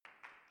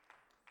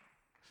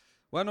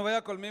Bueno,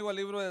 vaya conmigo al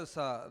libro de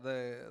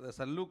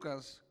San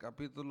Lucas,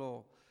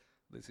 capítulo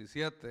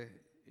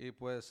 17, y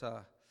pues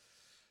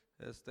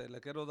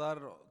le quiero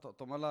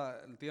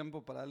tomar el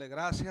tiempo para darle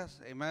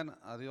gracias, amén,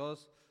 a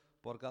Dios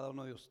por cada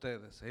uno de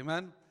ustedes,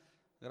 amén.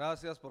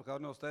 Gracias por cada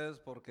uno de ustedes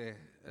porque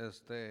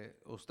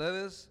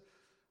ustedes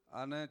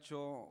han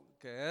hecho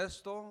que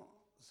esto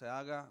se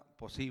haga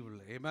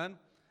posible, amén.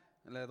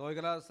 Le doy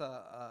gracias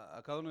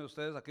a cada uno de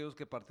ustedes, aquellos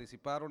que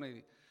participaron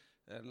en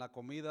la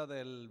comida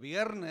del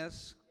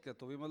viernes, que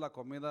tuvimos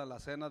la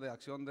cena de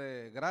acción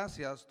de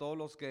gracias, todos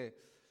los que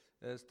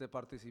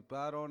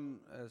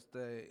participaron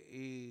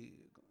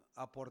y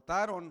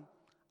aportaron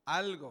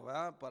algo,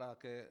 ¿verdad?, para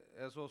que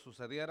eso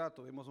sucediera.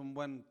 Tuvimos un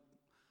buen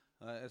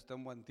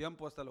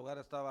tiempo. Este lugar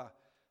estaba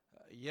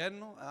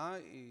lleno, ¿verdad?,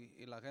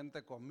 y la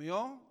gente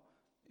comió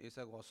y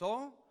se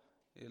gozó,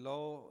 y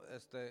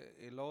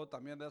luego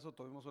también de eso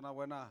tuvimos una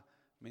buena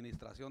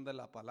ministración de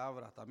la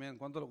palabra también.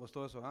 ¿Cuánto le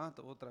gustó eso?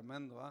 Estuvo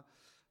tremendo.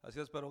 Así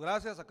es, pero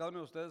gracias a cada uno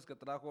de ustedes que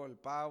trajo el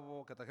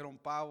pavo, que trajeron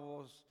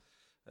pavos,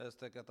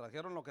 que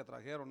trajeron lo que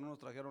trajeron. Unos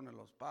trajeron en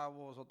los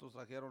pavos, otros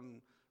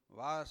trajeron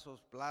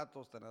vasos,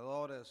 platos,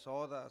 tenedores,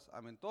 sodas,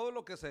 amén, todo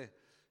lo que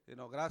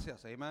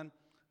gracias, amén,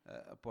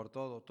 por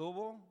todo.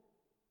 Tuvo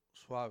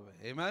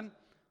suave, amén,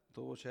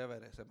 tuvo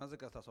chévere. Se me hace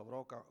que hasta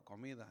sobró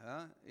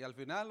comida, y al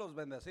final los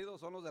bendecidos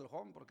son los del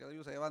home, porque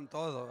ellos se llevan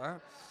todo,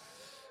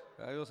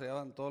 ellos se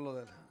llevan todo lo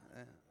del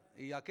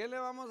 ¿y a qué le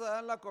vamos a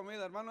dar la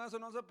comida, hermano? Eso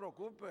no se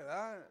preocupe,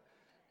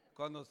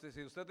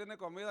 si usted tiene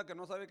comida que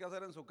no sabe qué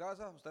hacer en su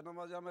casa, usted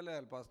nomás llámele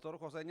al pastor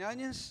José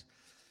Ñañez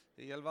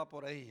y él va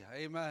por ella,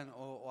 amén,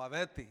 o a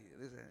Betty,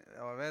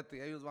 a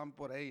Betty, ellos van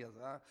por ellas,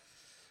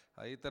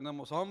 Ahí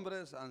tenemos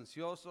hombres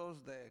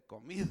ansiosos de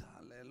comida,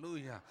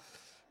 aleluya,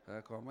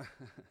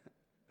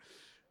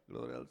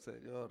 gloria al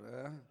Señor,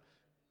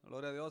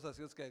 gloria a Dios.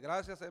 Así es que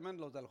gracias, amén.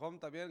 Los del home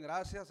también,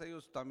 gracias,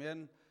 ellos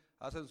también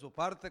hacen su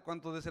parte.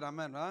 ¿Cuántos dicen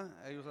amén?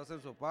 Ellos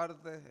hacen su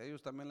parte,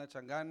 ellos también le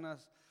echan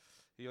ganas.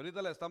 Y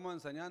ahorita le estamos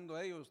enseñando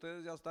a ellos,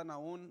 ustedes ya están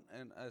aún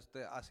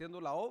haciendo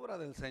la obra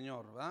del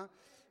Señor,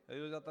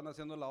 ellos ya están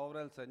haciendo la obra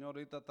del Señor,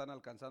 ahorita están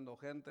alcanzando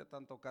gente,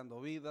 están tocando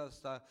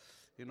vidas,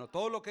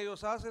 todo lo que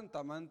ellos hacen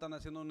también están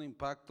haciendo un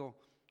impacto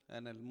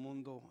en el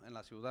mundo, en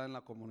la ciudad, en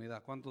la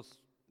comunidad.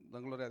 ¿Cuántos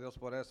dan gloria a Dios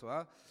por eso?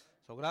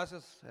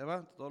 Gracias,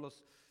 Eva,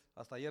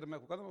 hasta ayer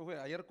 ¿cuándo me fui?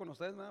 Ayer con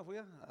ustedes me fui,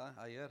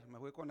 ayer me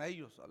fui con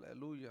ellos,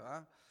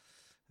 aleluya,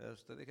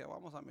 dije,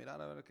 vamos a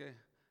mirar a ver qué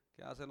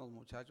hacen los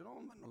muchachos.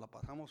 No, nos la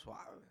pasamos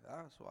suave,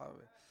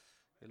 suave.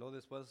 Y luego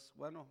después,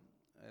 bueno,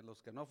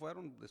 los que no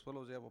fueron, después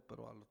los llevo,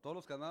 pero todos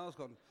los que andamos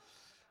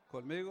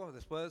conmigo,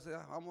 después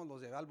vamos,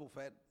 los llevé al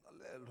buffet,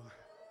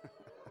 aleluya.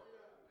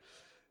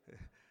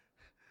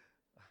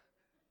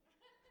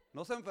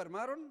 ¿No se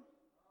enfermaron?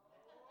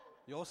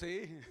 Yo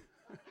sí.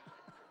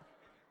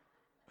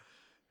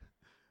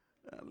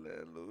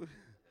 Aleluya.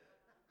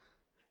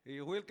 Y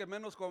fui el que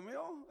menos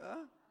comió,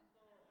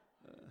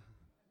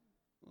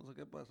 no sé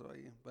qué pasó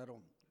ahí,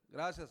 pero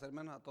gracias,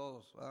 hermanos, a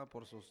todos,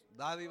 por sus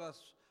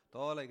dádivas,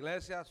 toda la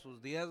iglesia,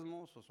 sus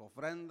diezmos, sus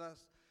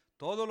ofrendas,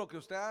 todo lo que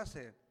usted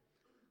hace.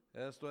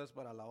 Esto es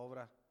para la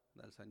obra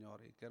del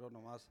Señor, y quiero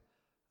nomás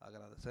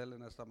agradecerle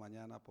en esta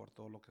mañana por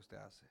todo lo que usted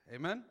hace.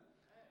 Amén.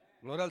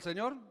 Gloria al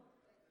Señor.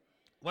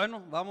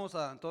 Bueno, vamos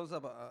entonces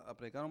a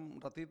predicar un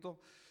ratito.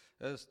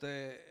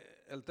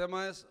 El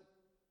tema es: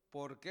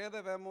 ¿por qué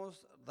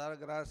debemos dar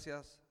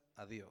gracias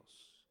a Dios?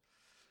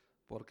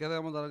 ¿Por qué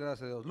debemos dar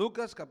gracias a Dios?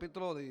 Lucas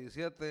capítulo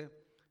 17,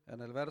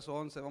 en el verso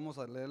 11, vamos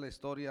a leer la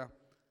historia,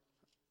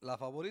 la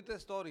favorita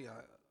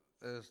historia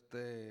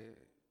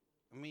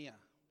mía.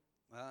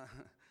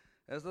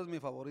 Esta es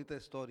mi favorita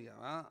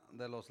historia,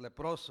 de los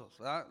leprosos.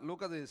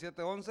 Lucas 17,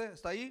 11,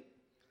 ¿está ahí?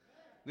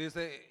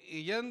 Dice: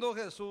 y yendo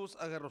Jesús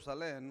a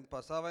Jerusalén,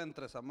 pasaba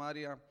entre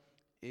Samaria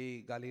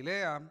y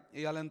Galilea,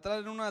 y al entrar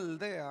en una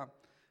aldea,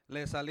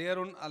 le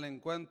salieron al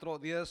encuentro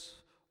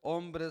 10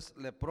 hombres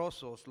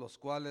leprosos, los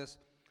cuales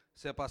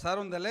se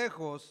pasaron de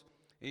lejos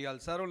y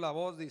alzaron la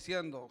voz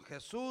diciendo: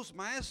 Jesús,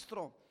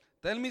 Maestro,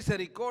 ten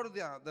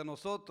misericordia de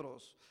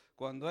nosotros.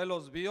 Cuando él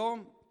los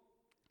vio,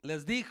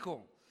 les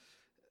dijo: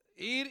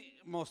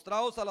 ir,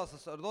 mostraos a los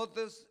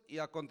sacerdotes. Y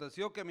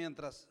aconteció que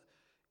mientras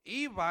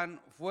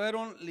iban,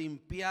 fueron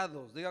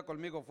limpiados. Diga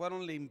conmigo,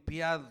 fueron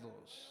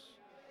limpiados.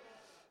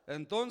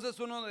 Entonces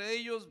uno de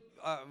ellos,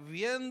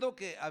 viendo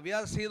que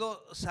había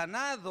sido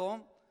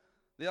sanado,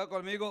 diga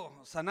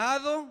conmigo,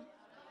 sanado,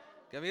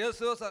 que había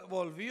sido,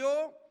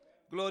 volvió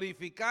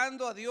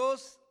glorificando a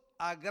Dios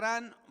a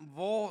gran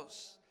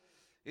voz,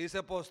 y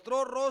se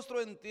postró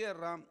rostro en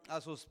tierra a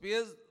sus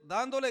pies,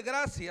 dándole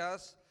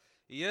gracias.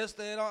 Y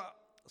era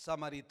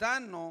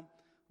samaritano.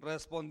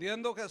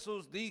 Respondiendo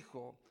Jesús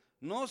dijo: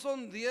 ¿no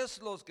son 10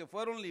 los que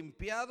fueron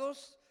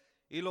limpiados?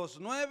 ¿Y los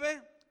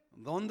 9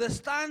 dónde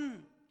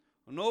están?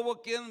 No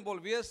hubo quien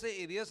volviese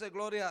y diese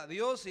gloria a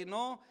Dios,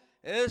 sino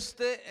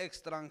este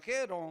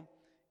extranjero.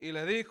 Y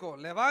le dijo: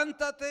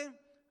 levántate,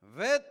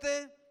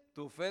 vete,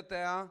 tu fe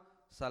te ha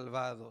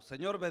salvado.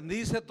 Señor,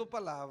 bendice tu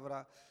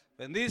palabra,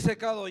 bendice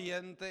cada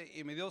oyente,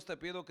 y mi Dios, te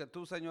pido que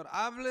tú, Señor,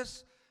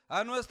 hables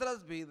a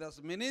nuestras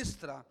vidas.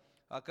 Ministra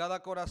a cada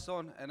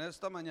corazón en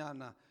esta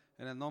mañana,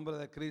 en el nombre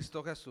de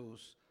Cristo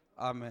Jesús.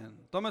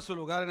 Amén. Tome su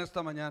lugar en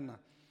esta mañana.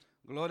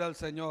 Gloria al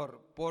Señor.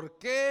 ¿Por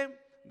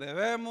qué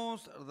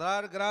debemos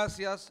dar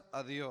gracias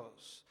a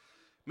Dios?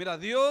 Mira,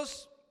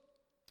 Dios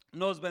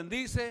nos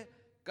bendice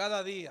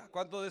cada día.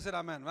 ¿Cuántos dicen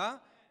amén?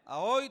 ¿Va? A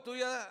hoy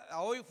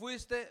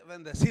fuiste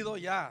bendecido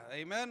ya.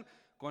 Amén.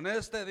 Con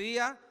este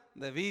día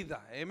de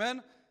vida.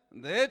 Amén.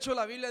 De hecho,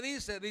 la Biblia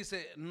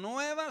dice,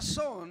 nuevas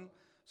son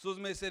sus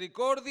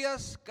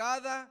misericordias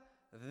cada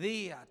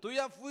día. Tú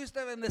ya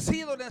fuiste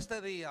bendecido en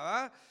este día,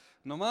 ¿va?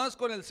 Nomás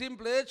con el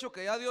simple hecho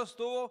que ya Dios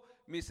tuvo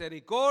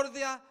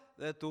misericordia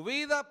de tu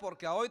vida,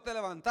 porque hoy te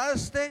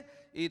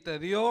levantaste y te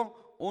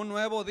dio un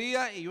nuevo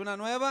día y una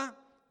nueva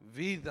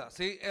vida.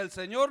 ¿Sí? El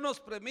Señor nos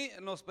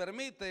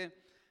permite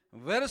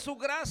ver su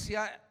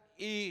gracia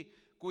y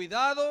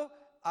cuidado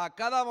a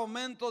cada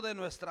momento de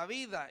nuestra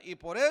vida, y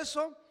por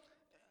eso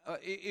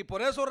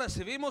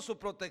recibimos su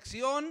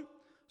protección,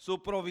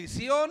 su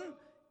provisión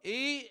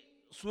y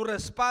su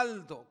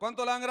respaldo.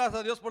 ¿Cuánto le dan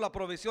gracias a Dios por la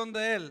provisión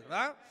de Él?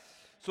 ¿Verdad?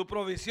 Su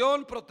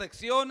provisión,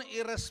 protección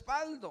y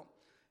respaldo.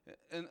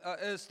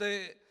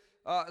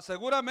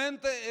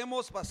 Seguramente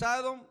hemos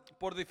pasado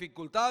por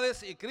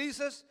dificultades y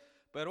crisis,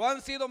 pero han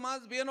sido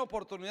más bien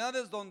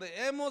oportunidades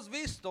donde hemos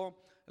visto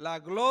la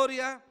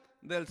gloria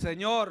del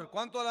Señor.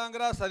 ¿Cuánto le dan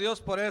gracias a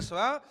Dios por eso?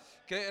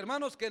 Que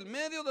hermanos, que en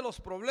medio de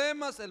los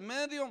problemas, en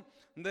medio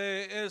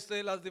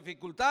de las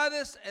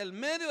dificultades, en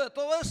medio de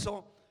todo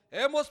eso,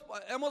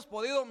 hemos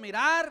podido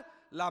mirar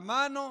la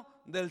mano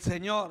del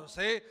Señor.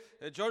 ¿Sí?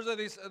 George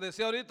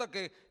decía ahorita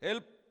que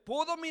él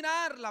pudo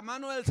mirar la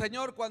mano del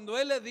Señor cuando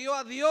él le dio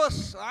a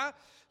Dios,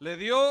 le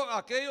dio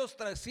aquellos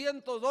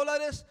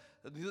 $300,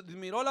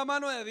 miró la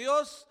mano de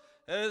Dios.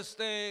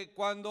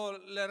 Cuando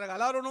le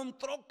regalaron un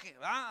troque,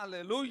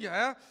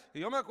 aleluya,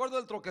 y yo me acuerdo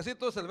del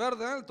troquecito, es el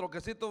verde, el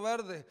troquecito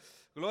verde,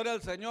 gloria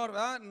al Señor,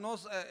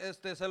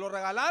 se lo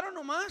regalaron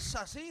nomás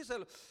así,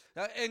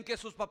 en que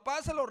sus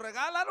papás se lo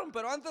regalaron,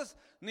 pero antes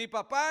ni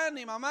papá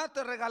ni mamá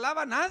te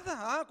regalaba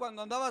nada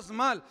cuando andabas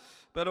mal.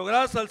 Pero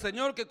gracias al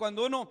Señor que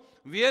cuando uno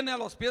viene a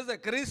los pies de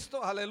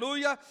Cristo,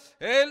 aleluya,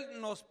 Él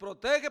nos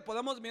protege,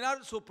 podemos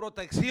mirar su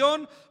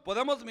protección,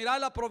 podemos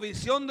mirar la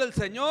provisión del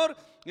Señor,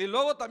 y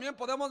luego también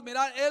podemos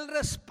mirar el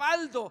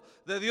respaldo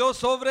de Dios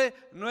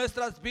sobre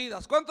nuestras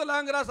vidas. ¿Cuánto le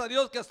dan gracias a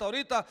Dios que hasta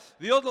ahorita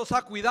Dios los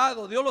ha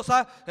cuidado, Dios los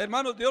ha,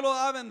 hermanos, Dios los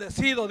ha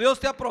bendecido, Dios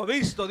te ha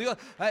provisto,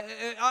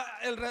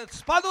 el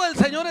respaldo del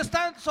Señor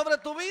está sobre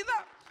tu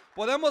vida?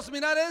 Podemos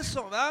mirar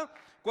eso, ¿verdad?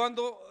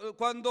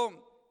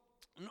 Cuando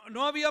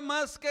no había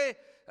más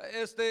que,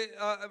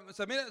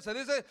 se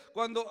dice,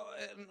 cuando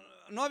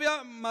no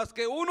había más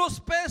que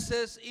unos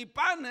peces y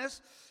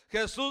panes,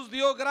 Jesús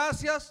dio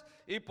gracias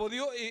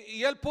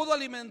y Él pudo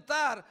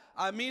alimentar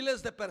a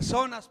miles de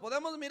personas.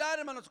 Podemos mirar,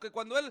 hermanos, que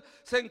cuando Él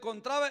se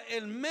encontraba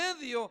en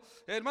medio,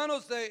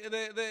 hermanos,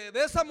 de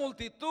esa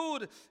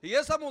multitud, y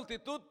esa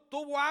multitud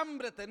tuvo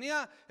hambre,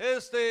 tenía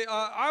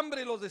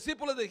hambre, y los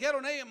discípulos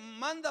dijeron, hey,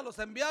 mándalos,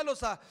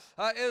 envíalos a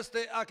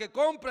que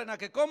compren, a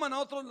que coman a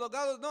otros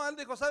lugares. No, Él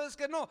dijo, ¿sabes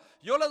qué? No,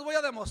 yo les voy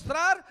a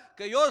demostrar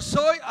que yo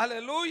soy,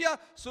 aleluya,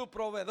 su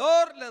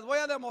proveedor. Les voy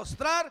a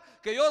demostrar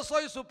que yo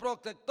soy su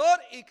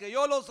protector y que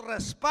yo los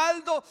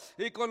respaldo,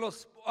 y con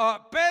los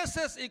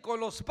peces y con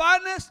los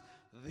panes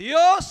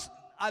Dios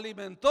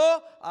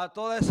alimentó a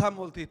toda esa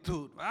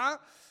multitud.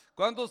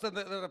 ¿Cuántos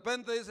de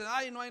repente dicen,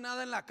 ay, no hay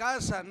nada en la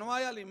casa, no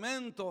hay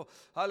alimento,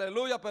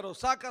 aleluya, pero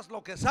sacas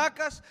lo que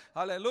sacas,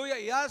 aleluya,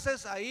 y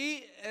haces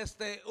ahí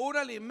un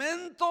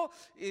alimento,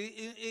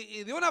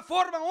 y de una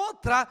forma u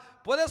otra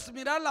puedes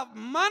mirar la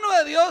mano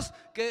de Dios,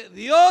 que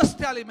Dios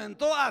te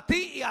alimentó a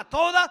ti y a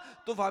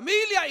toda tu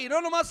familia, y no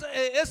nomás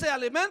ese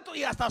alimento,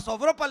 y hasta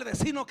sobró para el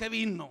vecino que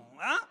vino.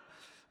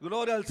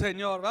 Gloria al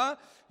Señor.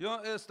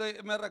 Yo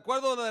me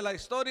recuerdo de la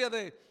historia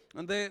de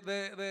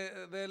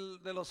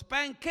los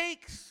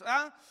pancakes,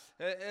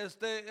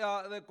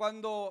 de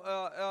cuando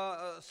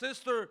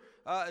Sister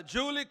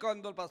Julie,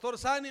 cuando el pastor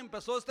Sani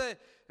empezó este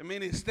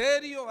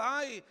ministerio,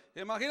 y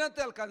imagínate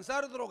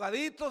alcanzar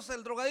drogaditos.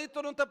 El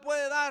drogadito no te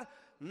puede dar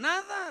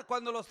nada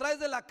cuando los traes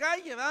de la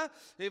calle,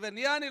 y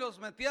venían y los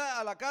metía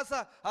a la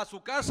casa, a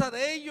su casa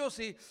de ellos,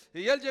 y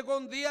él llegó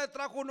un día y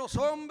trajo unos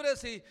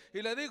hombres y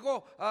le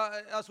dijo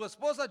a su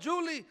esposa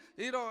Julie,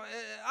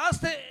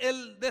 hazte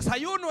el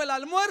desayuno, el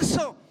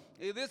almuerzo.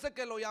 Y dice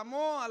que lo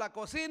llamó a la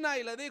cocina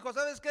y le dijo,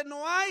 ¿sabes qué?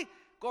 No hay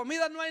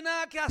comida, no hay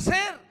nada que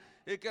hacer.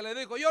 Y que le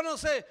dijo, yo no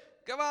sé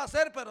qué va a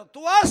hacer, pero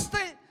tú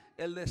hazte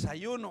el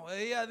desayuno.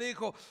 Ella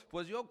dijo,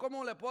 pues yo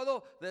cómo le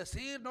puedo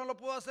decir, no lo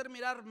puedo hacer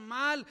mirar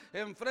mal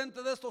en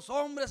frente de estos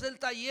hombres. Él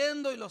está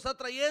yendo y lo está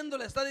trayendo,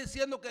 le está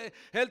diciendo que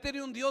él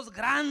tiene un Dios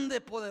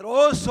grande,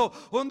 poderoso,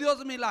 un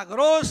Dios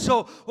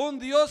milagroso, un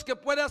Dios que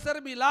puede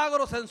hacer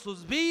milagros en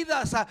sus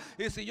vidas.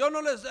 Y si yo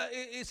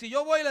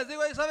voy y les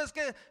digo, ¿sabes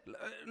qué?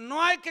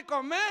 No hay que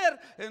comer.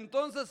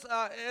 Entonces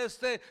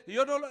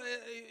yo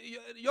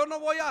no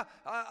voy a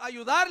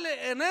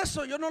ayudarle en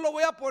eso. Yo no lo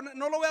voy a poner,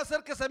 no lo voy a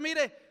hacer que se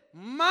mire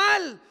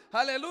mal.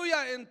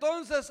 Aleluya.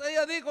 Entonces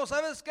ella dijo,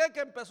 ¿sabes qué?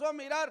 Que empezó a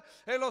mirar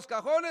en los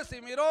cajones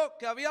y miró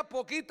que había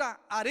poquita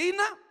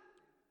harina.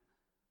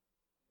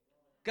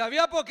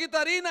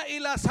 Y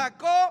la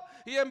sacó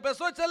y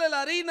empezó a echarle la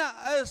harina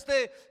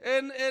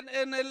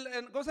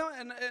 ¿cómo se llama?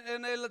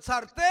 En el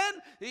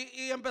sartén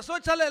y empezó a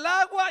echarle el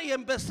agua y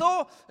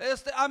empezó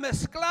a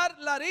mezclar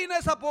la harina,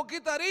 esa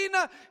poquita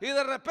harina, y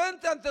de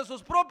repente ante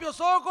sus propios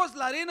ojos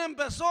la harina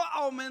empezó a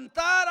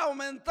aumentar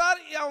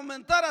y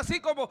aumentar, así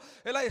como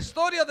en la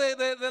historia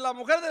de la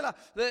mujer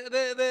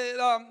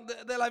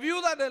de la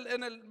viuda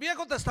en el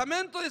Viejo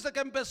Testamento. Dice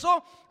que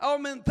empezó a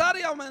aumentar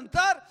y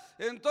aumentar.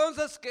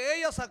 Entonces que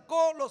ella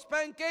sacó los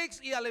pancakes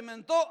y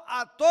alimentó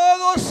a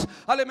todos,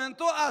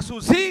 alimentó a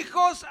sus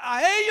hijos,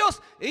 a ellos,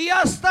 y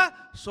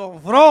hasta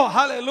sobró.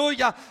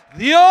 Aleluya.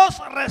 Dios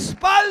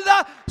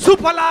respalda su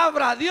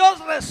palabra. Dios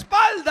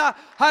respalda,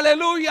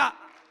 aleluya,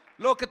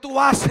 lo que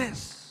tú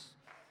haces.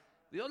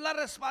 Dios la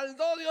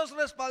respaldó, Dios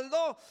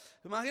respaldó.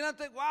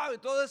 Imagínate, wow.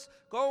 Entonces,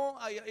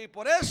 y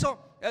por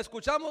eso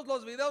escuchamos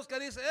los videos que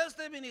dice: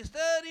 este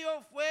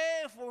ministerio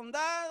fue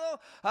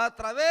fundado a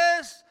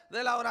través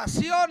de la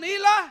oración y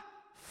la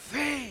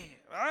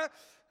fe.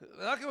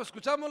 ¿Verdad que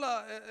escuchamos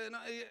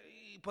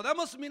y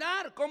podemos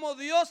mirar cómo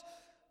Dios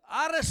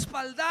ha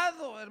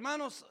respaldado,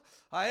 hermanos,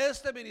 a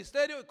este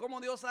ministerio, y cómo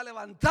Dios ha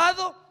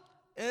levantado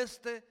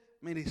este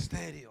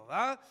ministerio?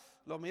 ¿Verdad?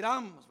 Lo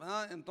miramos,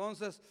 ¿verdad?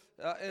 Entonces,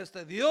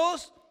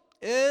 Dios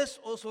es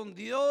un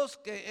Dios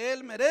que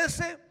Él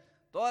merece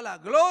toda la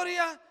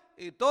gloria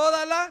y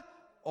toda la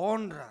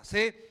honra,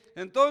 ¿sí?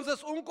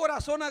 Entonces, un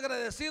corazón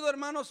agradecido,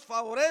 hermanos,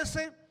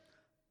 favorece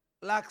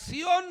la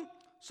acción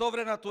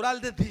sobrenatural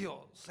de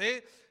Dios,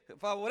 ¿sí?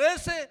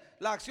 Favorece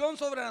la acción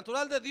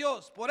sobrenatural de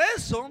Dios. Por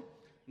eso,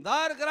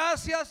 dar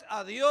gracias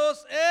a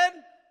Dios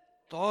en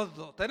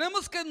todo.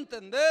 Tenemos que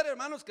entender,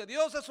 hermanos, que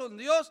Dios es un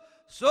Dios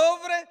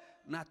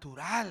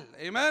sobrenatural.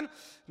 Amén.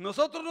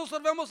 Nosotros no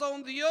servemos a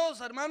un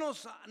Dios,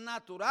 hermanos,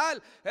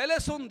 natural. Él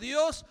es un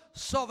Dios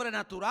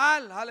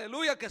sobrenatural.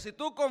 Aleluya. Que si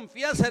tú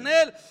confías en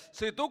Él,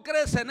 si tú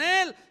crees en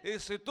Él y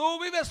si tú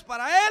vives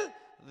para Él,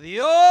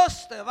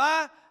 Dios te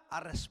va a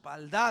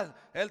respaldar.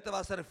 Él te va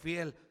a ser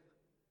fiel.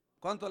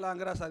 ¿Cuánto le dan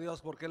gracias a Dios?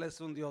 Porque Él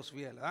es un Dios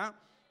fiel, ¿eh?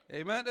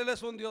 Amén. Él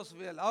es un Dios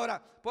fiel.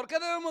 Ahora, ¿por qué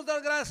debemos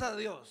dar gracias a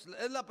Dios?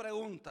 Es la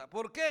pregunta.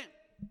 ¿Por qué?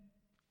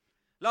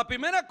 La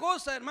primera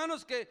cosa,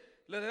 hermanos,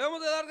 que le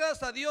debemos de dar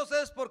gracias a Dios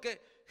es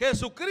porque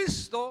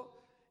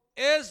Jesucristo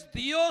es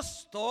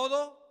Dios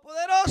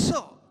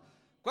todopoderoso.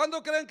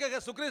 ¿Cuándo creen que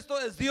Jesucristo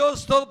es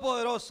Dios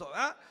todopoderoso?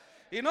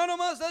 Y no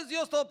nomás es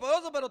Dios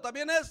todopoderoso, pero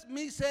también es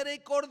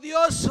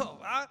misericordioso,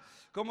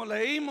 como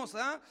leímos,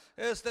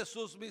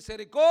 sus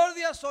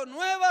misericordias son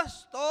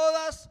nuevas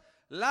todas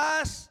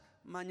las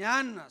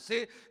mañanas,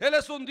 ¿sí? Él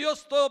es un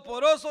Dios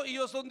todopoderoso y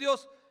es un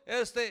Dios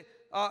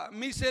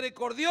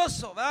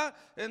misericordioso, ¿verdad?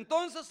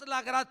 Entonces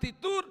la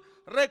gratitud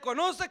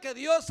reconoce que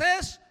Dios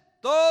es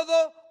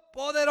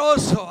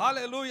todopoderoso.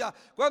 Aleluya.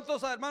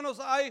 ¿Cuántos hermanos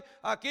hay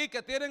aquí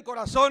que tienen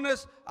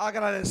corazones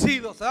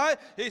agradecidos?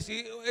 Y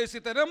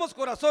si tenemos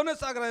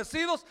corazones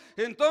agradecidos,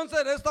 entonces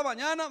en esta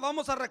mañana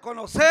vamos a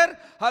reconocer,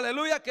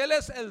 aleluya, que Él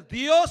es el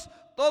Dios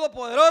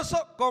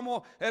todopoderoso,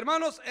 como,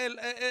 hermanos, el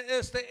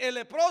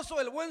leproso,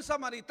 el buen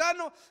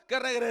samaritano que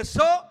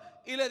regresó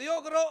y le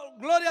dio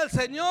gloria al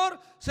Señor,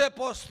 se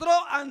postró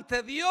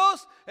ante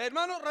Dios,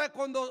 hermanos,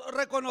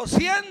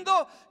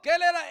 reconociendo que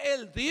Él era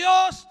el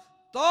Dios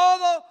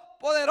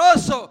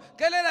todopoderoso,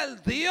 que Él era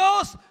el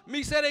Dios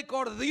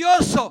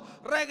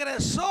misericordioso.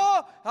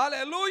 Regresó,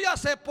 aleluya,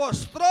 se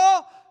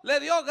postró, le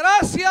dio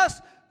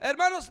gracias,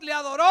 hermanos, le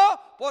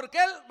adoró, porque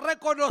Él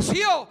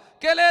reconoció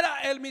que Él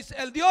era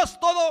el Dios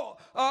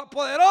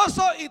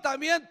todopoderoso y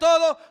también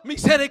todo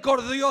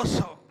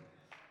misericordioso.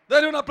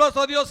 Denle un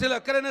aplauso a Dios si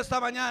le creen esta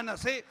mañana,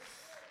 ¿sí?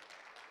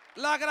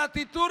 La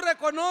gratitud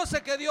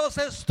reconoce que Dios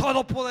es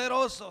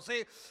todopoderoso,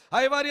 ¿sí?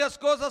 Hay varias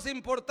cosas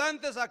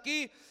importantes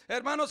aquí,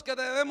 hermanos, que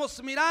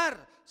debemos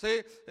mirar,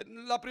 ¿sí?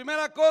 La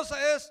primera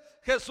cosa es: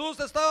 Jesús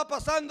estaba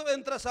pasando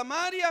entre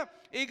Samaria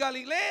y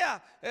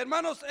Galilea.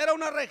 Hermanos, era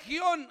una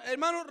región,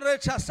 hermanos,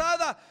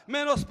 rechazada,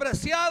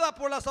 menospreciada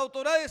por las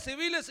autoridades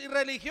civiles y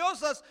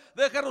religiosas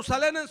de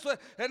Jerusalén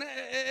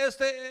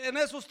en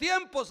esos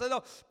tiempos.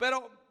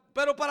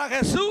 Pero para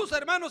Jesús,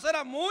 hermanos,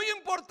 era muy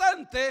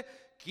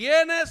importante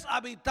quienes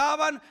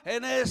habitaban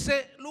en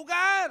ese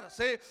lugar,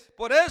 ¿sí?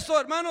 Por eso,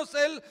 hermanos,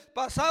 Él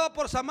pasaba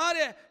por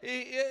Samaria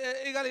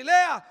y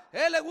Galilea.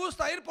 Él le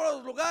gusta ir por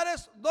los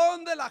lugares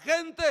donde la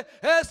gente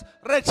es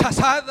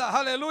rechazada,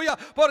 aleluya,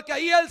 porque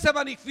ahí Él se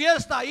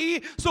manifiesta,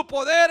 ahí su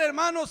poder,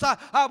 hermanos,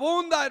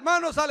 abunda,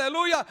 hermanos,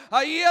 aleluya.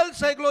 Ahí Él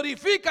se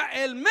glorifica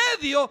en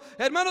medio,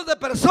 hermanos, de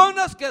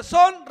personas que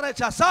son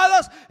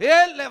rechazadas.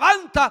 Él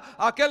levanta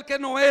a aquel que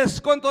no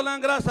es. ¿Cuánto le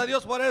dan gracias a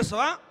Dios por eso?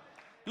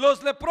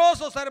 Los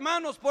leprosos,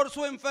 hermanos, por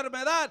su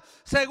enfermedad,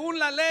 según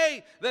la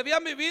ley,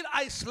 debían vivir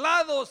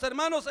aislados,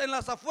 hermanos, en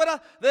las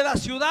afueras de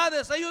las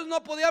ciudades. Ellos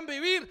no podían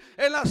vivir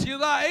en la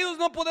ciudad. Ellos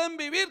no podían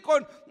vivir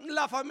con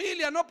la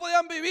familia, no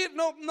podían vivir,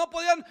 no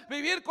podían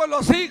vivir con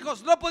los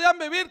hijos, no podían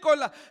vivir con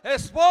la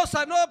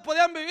esposa, no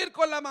podían vivir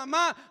con la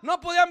mamá, no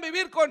podían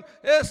vivir con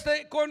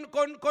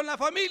la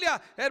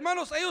familia.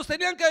 Hermanos, ellos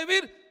tenían que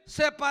vivir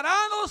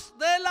separados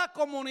de la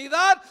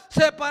comunidad,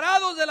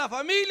 separados de la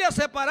familia,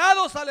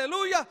 separados,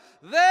 aleluya,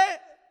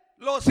 de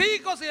los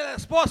hijos y de la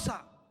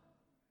esposa.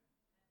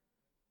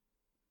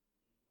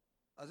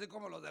 Así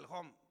como los del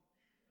home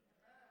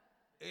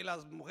y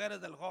las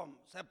mujeres del home,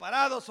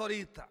 separados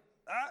ahorita,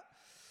 ¿ah?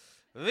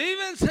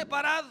 Viven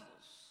separados,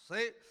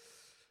 ¿sí?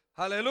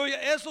 Aleluya.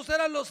 Esos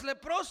eran los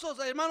leprosos,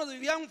 hermanos,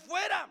 vivían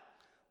fuera.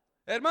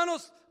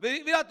 Hermanos,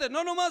 fíjate,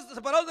 no nomás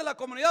separados de la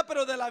comunidad,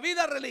 pero de la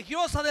vida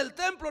religiosa del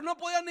templo. No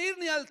podían ir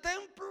ni al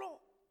templo,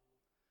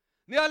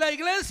 ni a la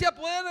iglesia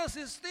podían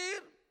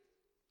asistir.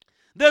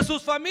 De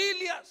sus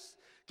familias.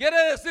 Quiere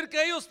decir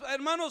que ellos,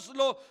 hermanos,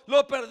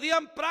 lo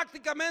perdían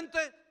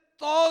prácticamente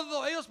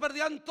todo. Ellos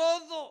perdían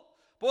todo.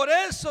 Por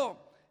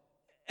eso,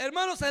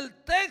 hermanos,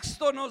 el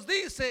texto nos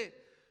dice,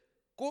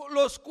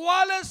 los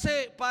cuales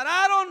se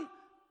pararon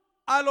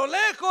a lo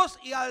lejos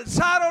y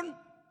alzaron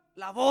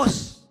la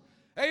voz.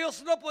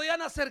 Ellos no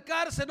podían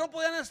acercarse, no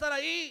podían estar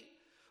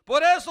ahí.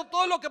 Por eso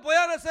todo lo que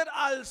podían hacer,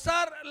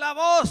 alzar la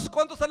voz.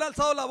 ¿Cuántos han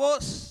alzado la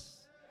voz?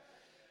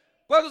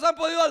 ¿Cuántos han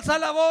podido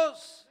alzar la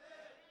voz?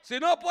 Si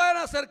no pueden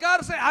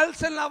acercarse,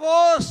 alcen la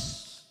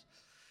voz.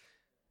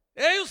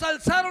 Ellos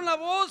alzaron la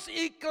voz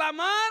y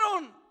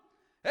clamaron.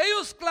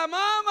 Ellos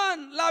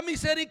clamaban la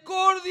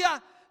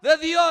misericordia de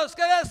Dios.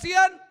 ¿Qué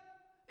decían?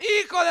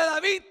 Hijo de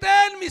David,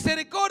 ten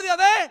misericordia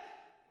de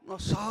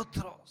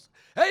nosotros.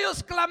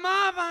 Ellos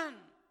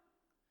clamaban,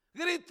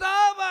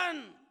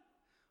 gritaban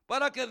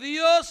para que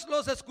Dios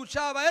los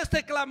escuchaba.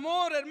 Este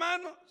clamor,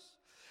 hermanos,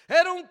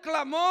 era un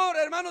clamor,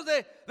 hermanos,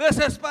 de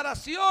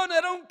desesperación.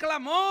 Era un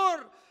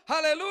clamor,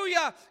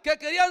 aleluya, que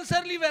querían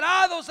ser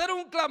liberados. Era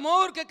un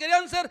clamor que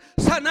querían ser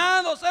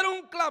sanados. Era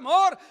un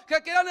clamor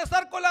que querían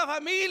estar con la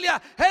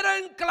familia. Era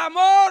un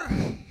clamor.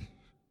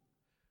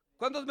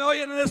 ¿Cuántos me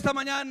oyen en esta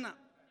mañana?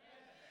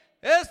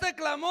 Este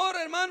clamor,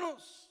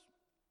 hermanos,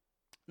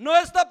 no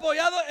está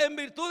apoyado en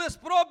virtudes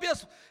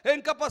propias,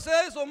 en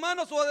capacidades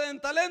humanas o en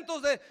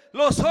talentos de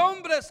los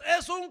hombres.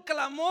 Es un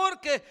clamor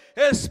que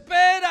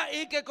espera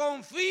y que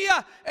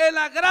confía en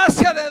la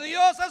gracia de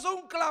Dios. Es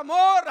un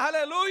clamor,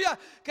 aleluya,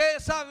 que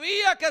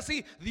sabía que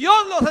si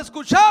Dios los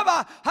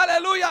escuchaba,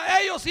 aleluya,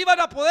 ellos iban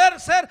a poder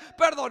ser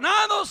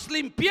perdonados,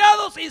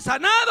 limpiados y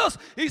sanados.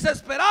 Y se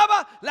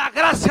esperaba la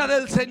gracia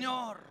del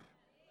Señor.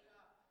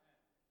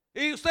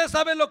 Y ustedes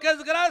saben lo que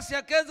es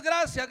gracia. ¿Qué es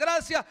gracia?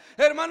 Gracia,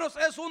 hermanos,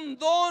 es un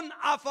don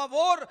a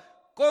favor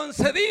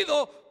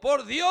concedido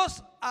por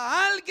Dios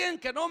a alguien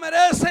que no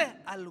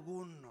merece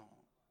alguno.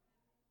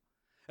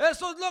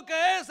 Eso es lo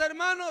que es,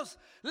 hermanos,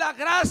 la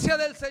gracia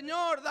del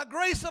Señor. The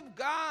grace of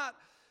God.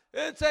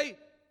 It's a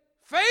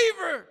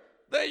favor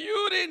that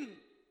you didn't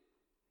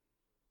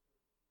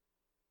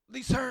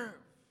deserve.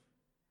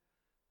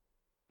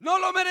 No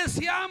lo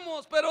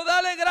merecíamos, pero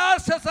dale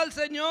gracias al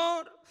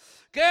Señor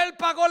que Él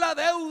pagó la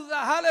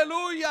deuda,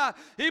 aleluya.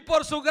 Y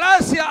por su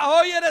gracia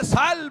hoy eres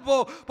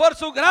salvo. Por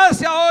su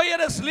gracia hoy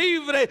eres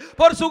libre.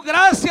 Por su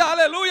gracia,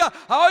 aleluya,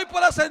 hoy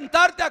puedes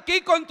sentarte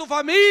aquí con tu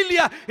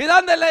familia y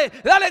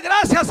dale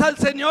gracias al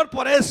Señor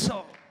por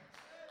eso.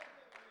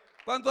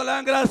 ¿Cuánto le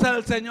dan gracias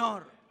al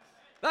Señor?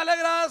 Dale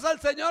gracias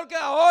al Señor que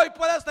hoy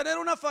puedes tener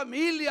una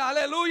familia,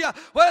 aleluya.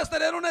 Puedes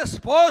tener una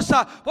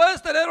esposa, puedes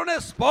tener un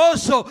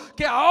esposo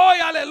que hoy,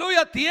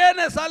 aleluya,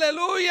 tienes,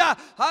 aleluya,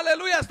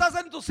 aleluya. Estás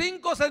en tus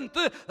 5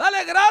 sentidos.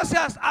 Dale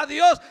gracias a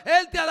Dios.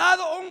 Él te ha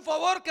dado un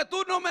favor que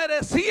tú no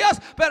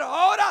merecías, pero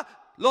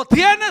ahora lo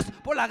tienes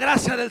por la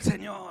gracia del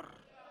Señor.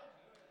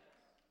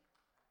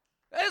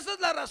 Esa es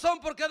la razón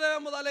por qué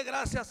debemos darle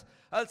gracias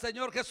al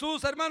Señor.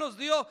 Jesús, hermanos,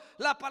 dio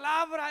la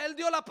palabra. Él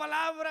dio la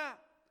palabra.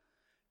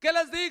 ¿Qué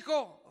les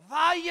dijo?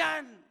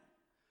 Vayan,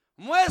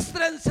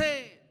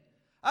 muéstrense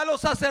a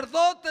los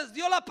sacerdotes.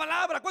 Dio la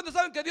palabra. ¿Cuántos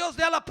saben que Dios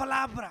da la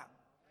palabra?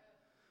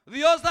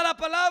 Dios da la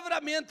palabra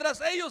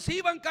mientras ellos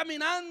iban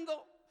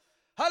caminando.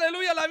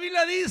 Aleluya, la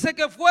Biblia dice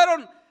que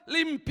fueron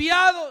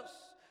limpiados,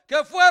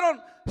 que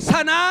fueron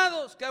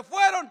sanados, que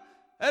fueron,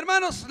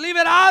 hermanos,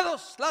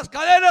 liberados. Las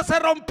cadenas se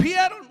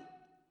rompieron.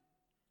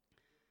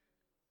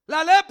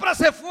 La lepra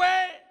se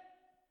fue.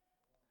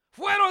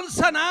 Fueron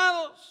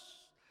sanados.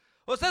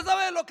 Usted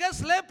sabe lo que es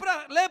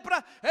lepra.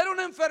 Lepra era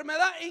una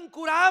enfermedad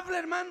incurable,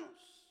 hermanos,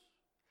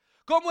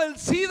 como el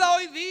SIDA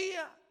hoy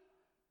día.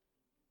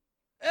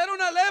 Era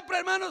una lepra,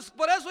 hermanos.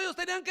 Por eso ellos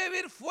tenían que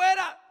vivir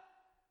fuera.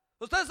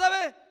 Usted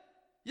sabe,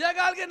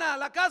 llega alguien a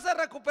la casa de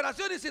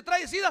recuperación y si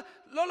trae SIDA,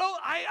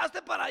 ay,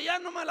 hazte para allá,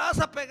 no me la vas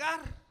a pegar.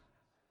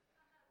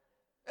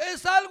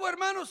 Es algo,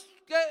 hermanos,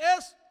 que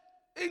es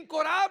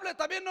incurable.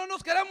 También no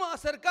nos queremos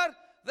acercar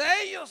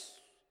de ellos.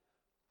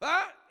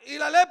 ¿Ah? Y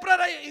la lepra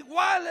era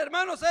igual,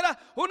 hermanos, era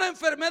una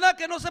enfermedad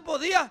que no se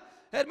podía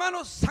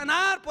hermanos,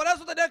 sanar. Por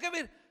eso tenía que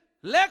vivir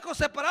lejos,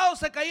 separado.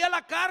 Se caía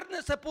la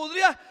carne, se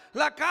pudría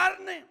la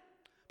carne.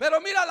 Pero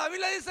mira, la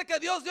Biblia dice que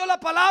Dios dio la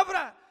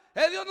palabra.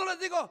 Dios no les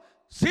digo,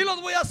 sí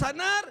los voy a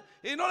sanar,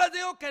 y no les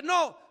digo que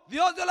no.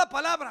 Dios dio la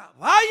palabra.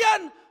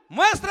 Vayan,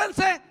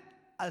 muéstrense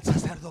al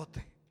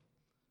sacerdote.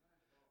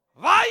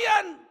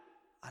 Vayan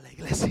a la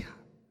iglesia.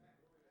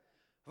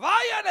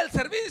 Vayan al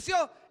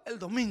servicio el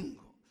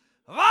domingo.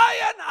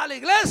 Vayan a la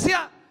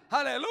iglesia.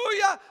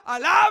 Aleluya,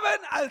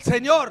 alaben al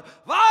Señor.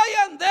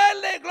 Vayan,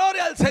 denle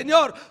gloria al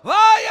Señor.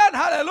 Vayan,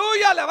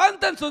 aleluya,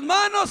 levanten sus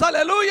manos,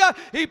 aleluya,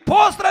 y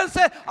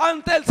póstrense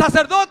ante el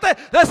sacerdote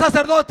de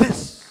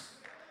sacerdotes.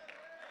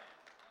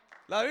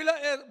 La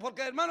Biblia,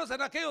 porque hermanos,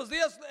 en aquellos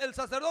días el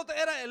sacerdote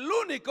era el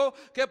único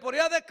que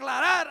podía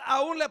declarar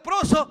a un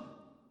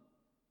leproso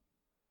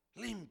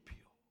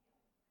limpio.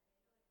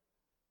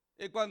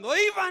 Y cuando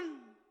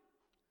iban,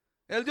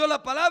 él dio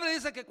la palabra y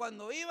dice que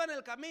cuando iban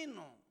el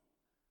camino,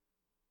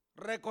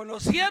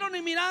 reconocieron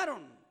y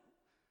miraron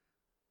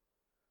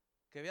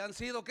que habían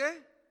sido,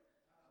 ¿qué?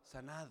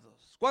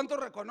 Sanados. ¿Cuántos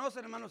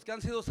reconocen, hermanos, que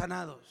han sido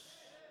sanados?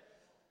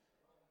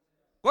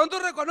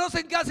 ¿Cuántos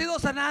reconocen que han sido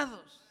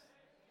sanados?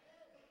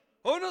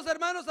 Unos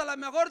hermanos a lo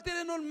mejor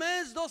tienen un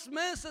mes, 2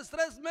 meses,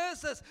 3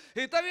 meses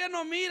y todavía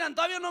no miran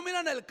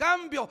el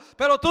cambio.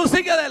 Pero tú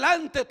sigue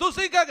adelante, tú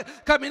sigue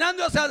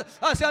caminando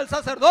hacia el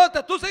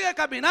sacerdote, tú sigue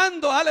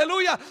caminando,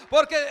 aleluya.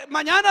 Porque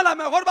mañana a lo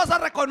mejor vas a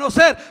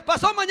reconocer,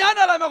 pasó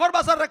mañana a lo mejor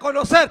vas a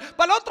reconocer,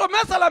 para el otro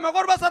mes a lo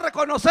mejor vas a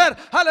reconocer,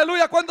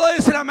 aleluya. ¿Cuándo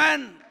dicen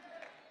amén?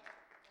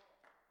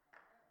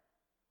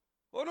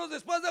 Unos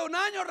después de un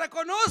año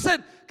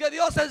reconocen que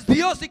Dios es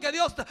Dios y que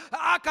Dios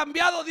ha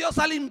cambiado, Dios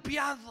ha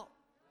limpiado.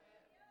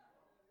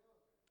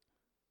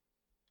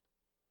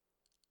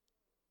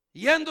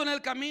 Yendo en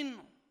el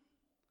camino,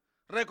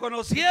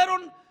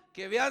 reconocieron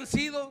que habían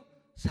sido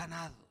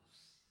sanados.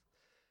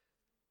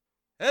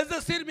 Es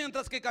decir,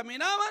 mientras que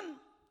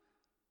caminaban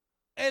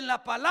en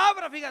la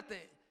palabra,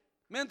 fíjate,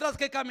 mientras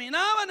que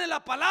caminaban en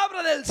la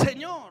palabra del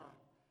Señor,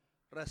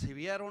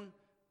 recibieron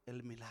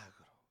el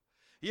milagro.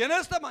 Y en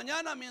esta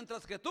mañana,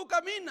 mientras que tú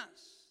caminas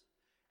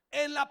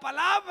en la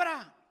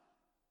palabra,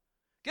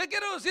 ¿qué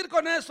quiero decir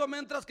con eso?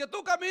 Mientras que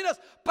tú caminas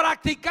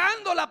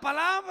practicando la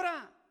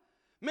palabra,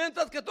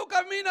 mientras que tú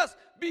caminas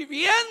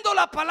viviendo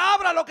la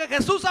palabra, lo que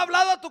Jesús ha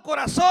hablado a tu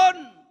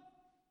corazón,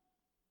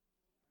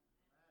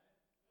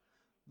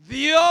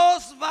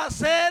 Dios va a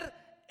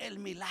hacer el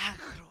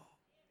milagro.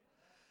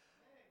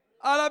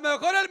 A lo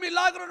mejor el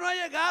milagro no ha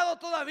llegado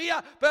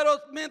todavía,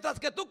 pero mientras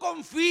que tú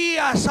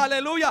confías,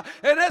 aleluya,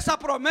 en esa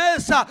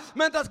promesa,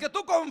 mientras que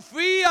tú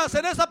confías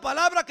en esa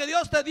palabra que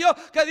Dios te dio,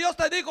 que Dios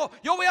te dijo,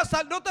 yo voy a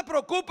no te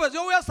preocupes,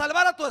 yo voy a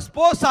salvar a tu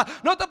esposa,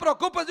 no te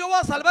preocupes, yo voy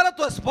a salvar a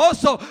tu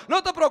esposo,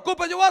 no te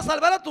preocupes, yo voy a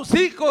salvar a tus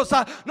hijos,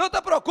 no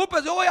te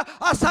preocupes, yo voy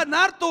a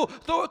sanar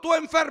tu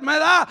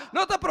enfermedad,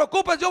 no te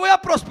preocupes, yo voy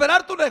a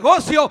prosperar tu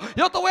negocio,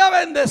 yo te voy a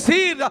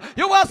bendecir,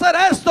 yo voy a hacer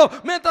esto.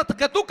 Mientras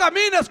que tú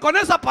camines con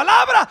esa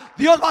palabra,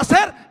 Dios va a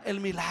hacer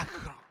el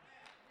milagro.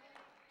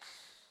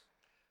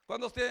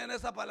 ¿Cuántos tienen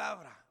esa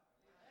palabra?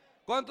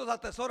 ¿Cuántos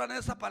atesoran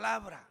esa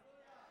palabra?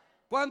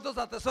 ¿Cuántos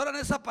atesoran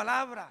esa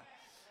palabra?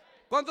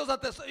 ¿Cuántos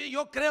atesoran?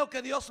 Yo creo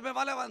que Dios me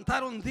va a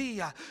levantar un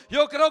día.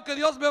 Yo creo que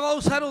Dios me va a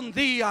usar un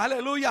día.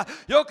 Aleluya.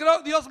 Yo creo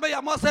que Dios me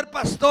llamó a ser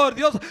pastor.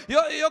 Yo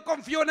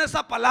confío en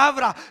esa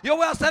palabra. Yo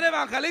voy a ser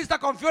evangelista,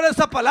 confío en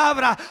esa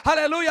palabra.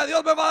 Aleluya.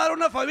 Dios me va a dar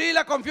una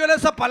familia, confío en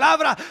esa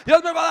palabra.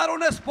 Dios me va a dar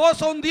un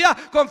esposo un día,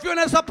 confío en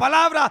esa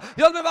palabra.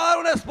 Dios me va a dar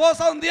una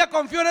esposa un día,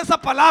 confío en esa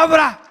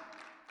palabra.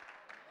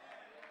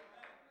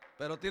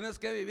 Pero tienes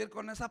que vivir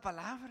con esa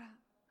palabra,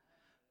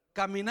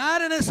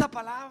 caminar en esa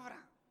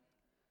palabra.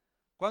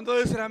 ¿Cuándo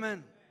dicen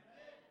amén?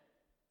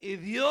 Y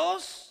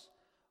Dios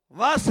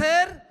va a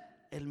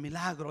hacer el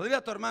milagro. Dile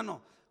a tu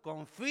hermano,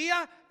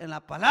 confía en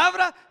la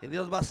palabra y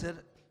Dios va a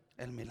hacer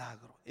el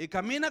milagro. Y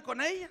camina con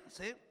ella,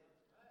 ¿sí?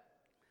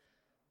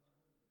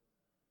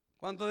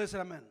 ¿Cuánto dicen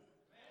amén?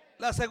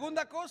 La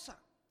segunda cosa,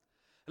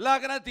 la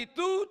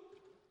gratitud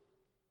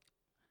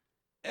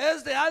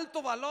es de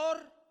alto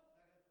valor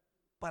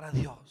para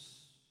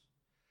Dios.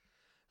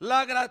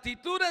 La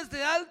gratitud es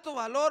de alto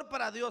valor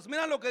para Dios.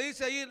 Mira lo que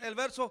dice ahí en el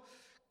verso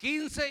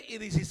 15 y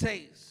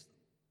 16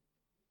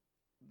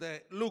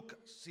 de Lucas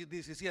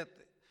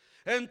 17.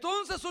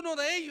 Entonces uno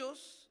de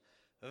ellos,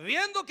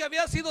 viendo que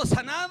había sido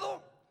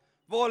sanado,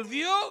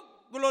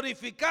 volvió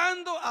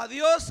glorificando a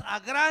Dios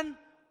a gran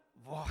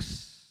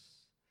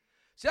voz.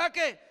 O sea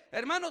que,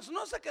 hermanos,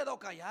 no se quedó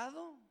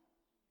callado.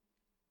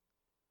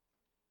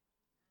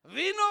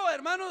 Vino,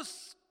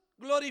 hermanos,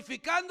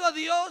 glorificando a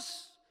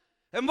Dios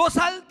en voz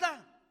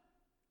alta.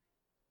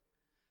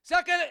 O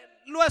sea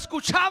que lo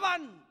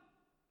escuchaban,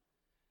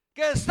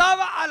 que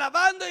estaba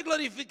alabando y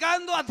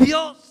glorificando a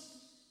Dios.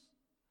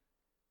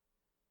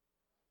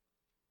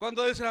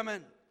 ¿Cuántos dicen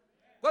amén?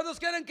 ¿Cuántos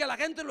quieren que la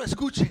gente lo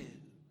escuche?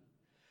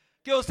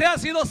 Que usted ha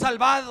sido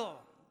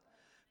salvado,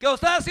 que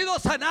usted ha sido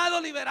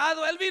sanado,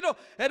 liberado. Él vino,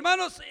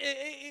 hermanos,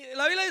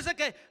 la Biblia dice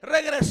que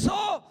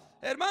regresó,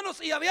 hermanos,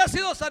 y había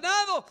sido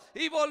sanado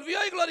y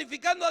volvió y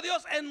glorificando a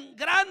Dios en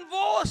gran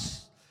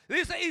voz.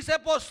 Dice, y se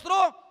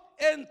postró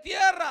en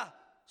tierra,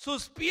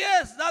 sus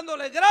pies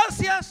dándole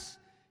gracias.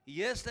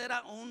 Y este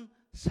era un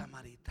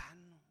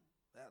samaritano.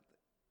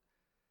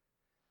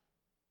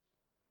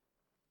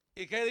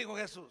 ¿Y qué dijo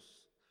Jesús?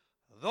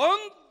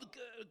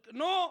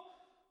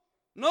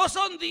 No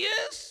son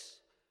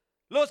 10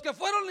 los que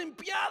fueron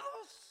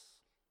limpiados,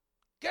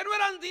 que no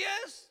eran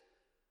 10.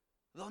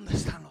 ¿Dónde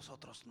están los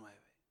otros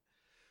 9?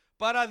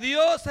 Para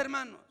Dios,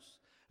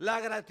 hermanos, la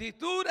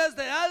gratitud es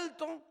de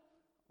alto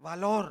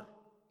valor.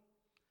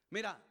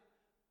 Mira,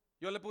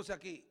 yo le puse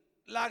aquí,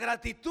 la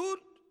gratitud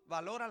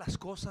valora las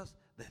cosas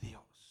de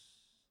Dios.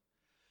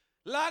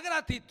 La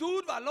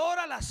gratitud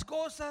valora las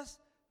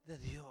cosas de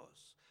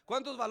Dios.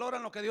 ¿Cuántos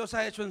valoran lo que Dios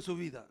ha hecho en su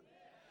vida?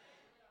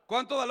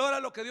 ¿Cuánto valora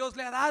lo que Dios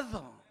le ha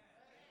dado?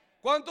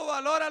 ¿Cuánto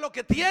valora lo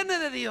que tiene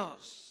de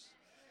Dios?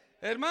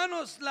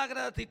 Hermanos, la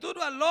gratitud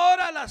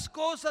valora las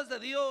cosas de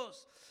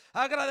Dios.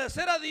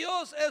 Agradecer a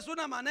Dios es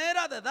una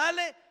manera de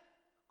darle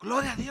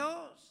gloria a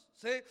Dios,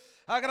 ¿sí?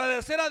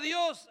 Agradecer a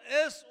Dios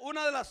es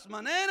una de las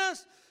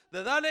maneras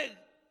de darle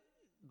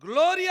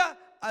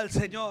gloria al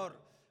Señor.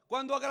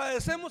 Cuando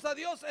agradecemos a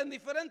Dios en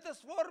diferentes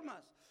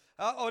formas.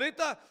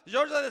 Ahorita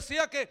George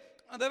decía que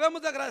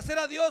debemos de agradecer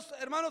a Dios,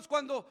 hermanos,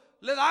 cuando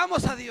le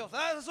damos a Dios.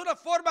 Es una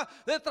forma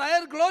de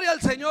traer gloria al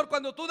Señor.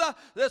 Cuando tú das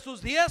de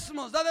sus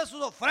diezmos, das de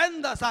sus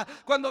ofrendas,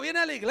 cuando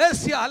viene a la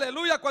iglesia,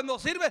 aleluya, cuando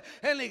sirve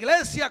en la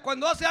iglesia,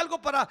 cuando hace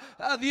algo para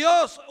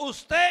Dios,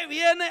 usted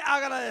viene a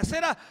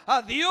agradecer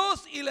a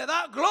Dios y le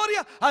da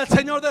gloria al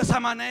Señor de esa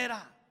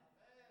manera.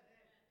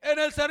 En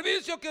el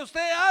servicio que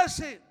usted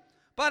hace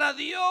para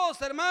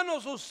Dios,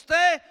 hermanos,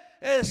 usted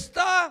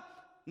está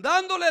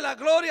dándole la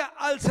gloria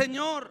al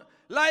Señor.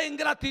 La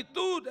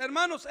ingratitud,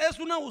 hermanos, es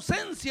una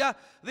ausencia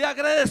de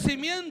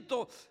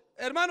agradecimiento.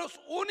 Hermanos,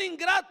 un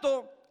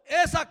ingrato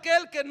es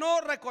aquel que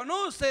no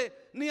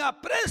reconoce, ni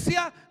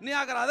aprecia, ni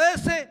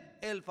agradece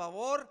el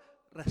favor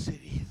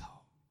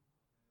recibido.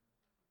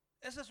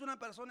 Esa es una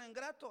persona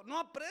ingrato, no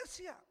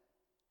aprecia.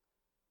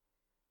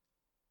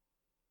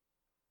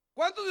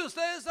 ¿Cuántos de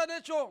ustedes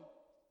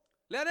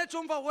le han hecho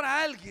un favor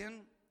a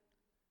alguien?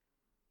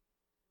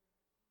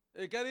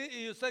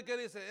 ¿Y usted qué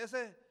dice?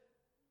 Ese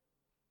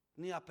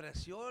ni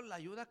apreció la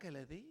ayuda que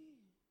le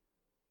di.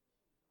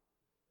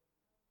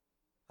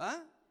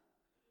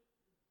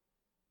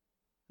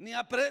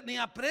 Ni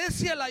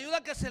aprecia la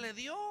ayuda que se le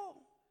dio.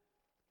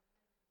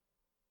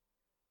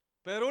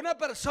 Pero una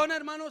persona,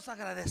 hermanos,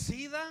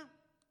 agradecida,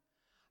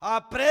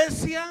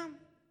 aprecia,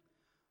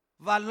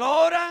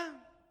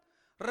 valora,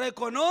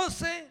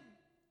 reconoce,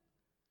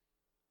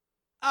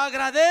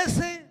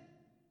 agradece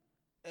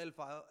el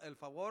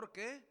favor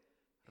que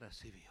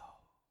recibió.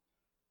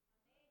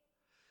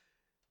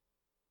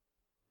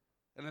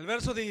 En el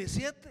verso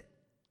 17,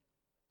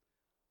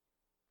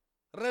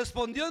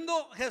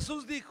 respondiendo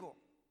Jesús dijo: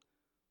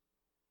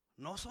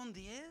 ¿no son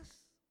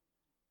 10?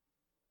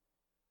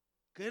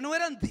 ¿Que no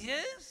eran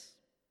 10?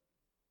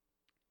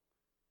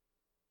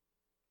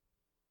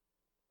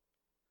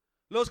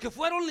 Los que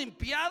fueron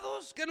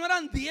limpiados, ¿que no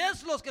eran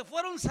 10 los que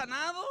fueron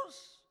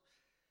sanados?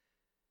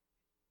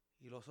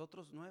 Y los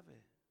otros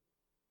 9,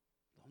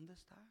 ¿dónde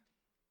están?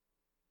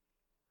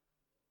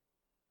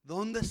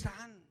 ¿Dónde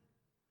están?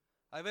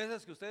 Hay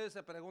veces que ustedes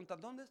se preguntan,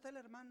 ¿dónde está el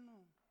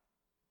hermano?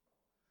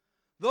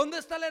 ¿Dónde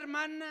está la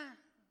hermana?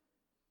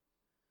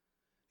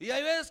 Y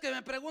hay veces que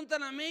me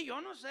preguntan a mí, yo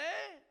no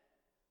sé.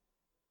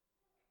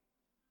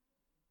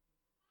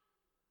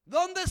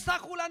 ¿Dónde está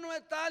Julano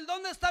de tal?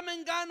 ¿Dónde está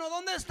Mengano?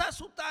 ¿Dónde está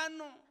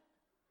Sutano?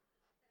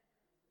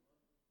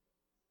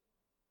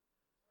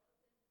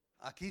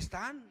 Aquí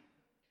están.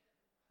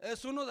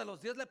 Es uno de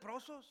los 10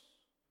 leprosos.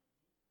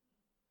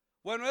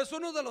 Bueno, es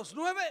uno de los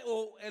 9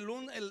 o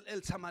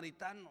el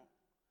samaritano.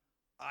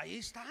 Ahí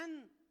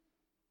están.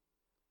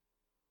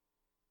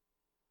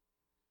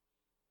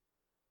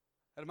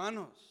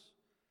 Hermanos,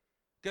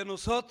 que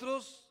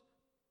nosotros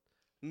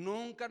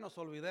nunca nos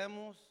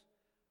olvidemos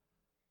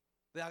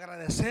de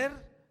agradecer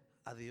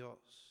a Dios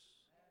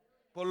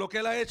por lo que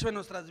Él ha hecho en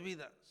nuestras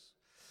vidas.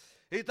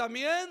 Y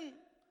también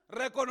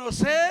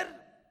reconocer,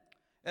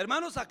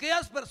 hermanos,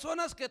 aquellas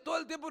personas que todo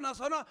el tiempo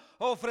nos han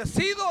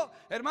ofrecido,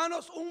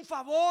 hermanos, un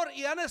favor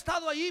y han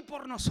estado allí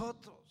por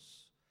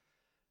nosotros.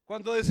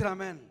 ¿Cuánto dicen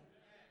amén?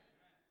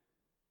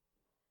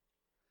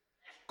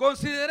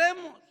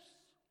 Consideremos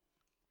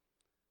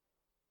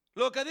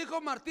lo que dijo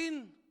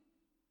Martín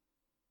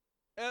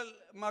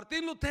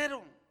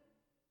Lutero.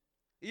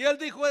 Y él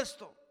dijo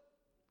esto: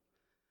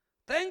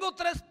 tengo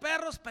 3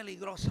 perros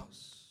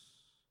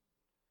peligrosos.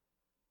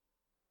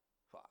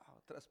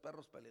 Wow, 3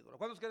 perros peligrosos.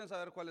 ¿Cuántos quieren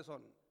saber cuáles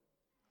son?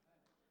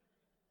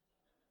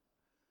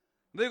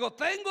 Digo,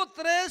 tengo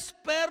 3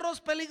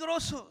 perros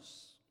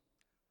peligrosos.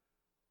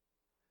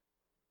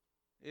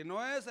 Y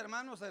no es,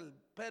 hermanos, el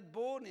Pit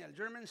Bull, ni el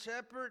German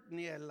Shepherd,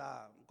 ni el,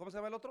 ¿cómo se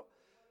llama el otro?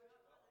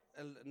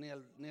 Ni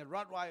el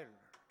Rottweiler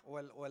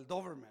o el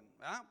Doberman.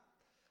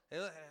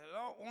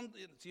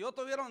 Si yo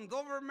tuviera un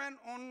Doberman,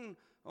 un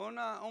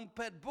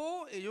Pit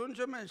Bull y un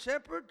German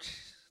Shepherd,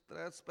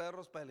 3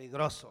 perros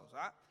peligrosos.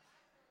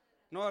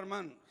 No,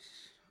 hermanos,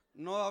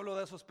 No hablo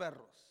de esos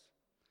perros.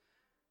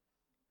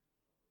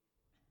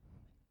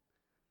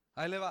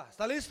 Ahí le va.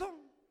 ¿Está listo?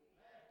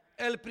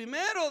 El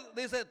primero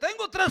dice: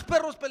 tengo 3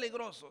 perros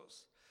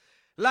peligrosos.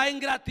 La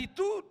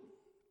ingratitud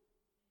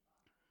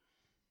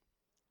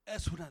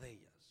es una de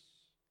ellas.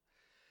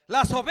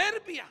 La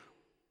soberbia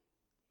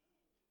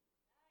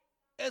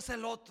es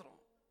el otro.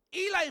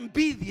 Y la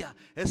envidia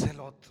es el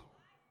otro.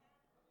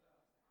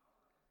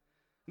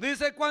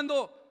 Dice: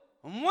 cuando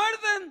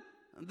muerden,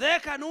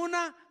 dejan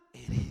una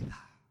herida.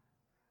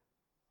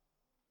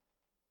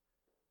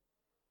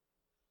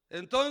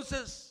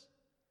 Entonces,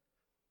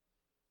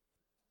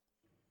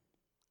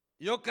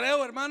 yo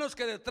creo, hermanos,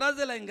 que detrás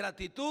de la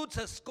ingratitud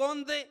se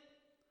esconde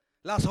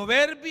la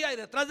soberbia, y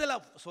detrás de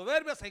la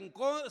soberbia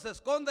se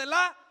esconde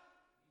la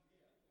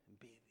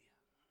envidia.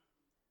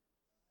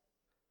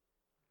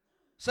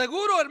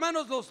 Seguro,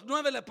 hermanos, los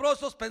 9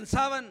 leprosos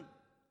pensaban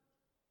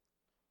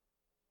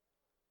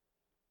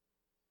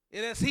y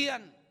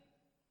decían: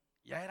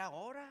 ya era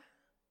hora.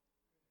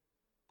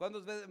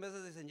 ¿Cuántas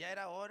veces dicen: ya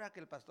era hora que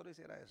el pastor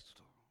hiciera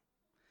esto?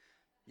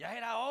 Ya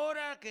era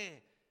hora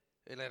que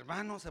el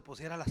hermano se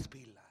pusiera las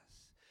pilas.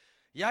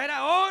 Ya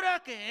era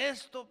hora que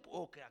esto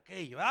o que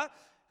aquello, ¿verdad?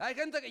 Hay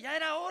gente que ya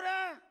era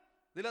hora.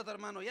 Dile a tu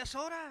hermano: ya es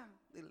hora.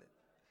 Dile,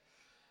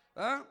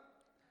 ¿ah?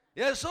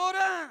 Ya es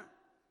hora.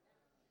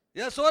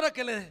 Ya es hora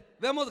que le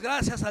demos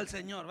gracias al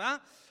Señor, ¿verdad?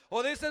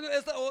 O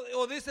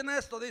dicen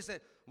esto,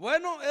 dice: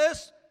 bueno,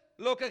 es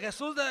lo que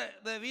Jesús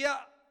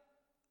debía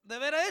de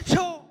haber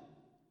hecho.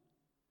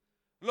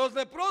 Los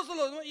leprosos,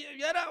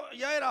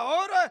 ya era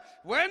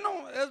hora.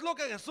 Bueno, es lo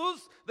que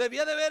Jesús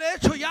debía de haber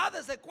hecho ya.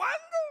 ¿Desde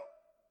cuándo?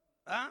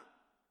 ¿Ah?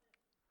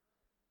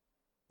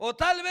 O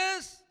tal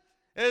vez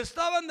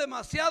estaban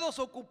demasiados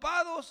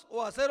ocupados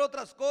o hacer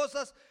otras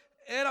cosas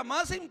era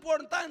más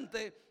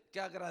importante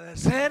que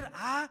agradecer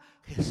a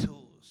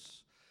Jesús.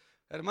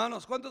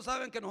 Hermanos, ¿cuántos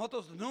saben que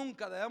nosotros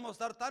nunca debemos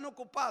estar tan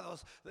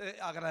ocupados de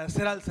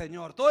agradecer al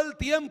Señor? Todo el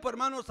tiempo,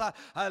 hermanos,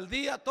 al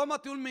día,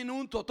 tómate un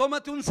minuto,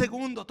 tómate un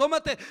segundo,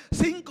 tómate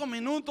 5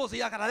 minutos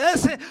y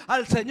agradece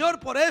al Señor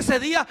por ese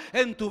día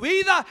en tu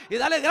vida y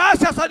dale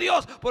gracias a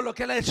Dios por lo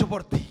que Él ha hecho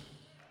por ti.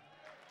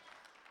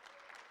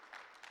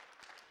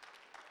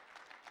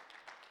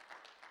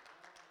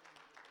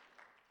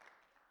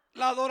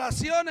 La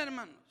adoración,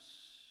 hermanos,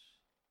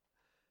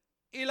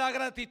 y la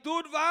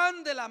gratitud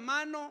van de la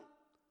mano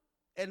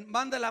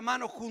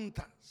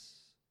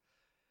juntas.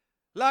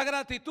 La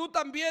gratitud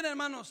también,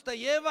 hermanos, te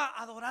lleva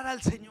a adorar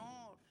al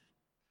Señor.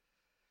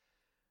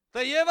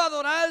 Te lleva a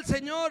adorar al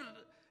Señor.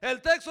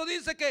 El texto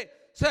dice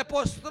que se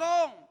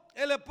postró,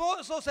 el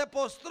esposo se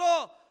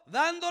postró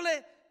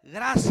dándole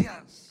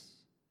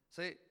gracias.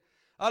 Sí.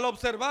 Al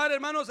observar,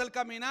 hermanos, el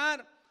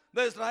caminar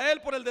de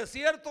Israel por el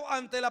desierto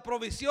ante la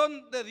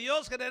provisión de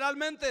Dios,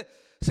 generalmente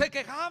se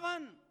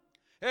quejaban.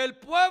 El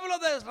pueblo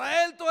de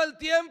Israel todo el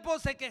tiempo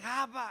se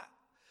quejaba.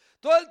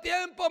 Todo el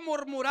tiempo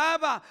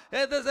murmuraba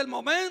desde el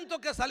momento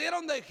que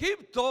salieron de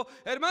Egipto,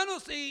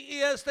 hermanos,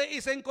 y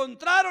se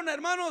encontraron,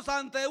 hermanos,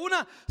 ante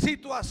una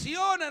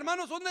situación,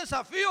 hermanos, un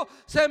desafío.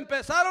 Se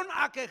empezaron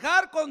a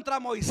quejar contra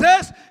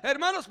Moisés,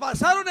 hermanos.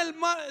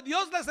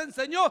 Dios les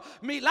enseñó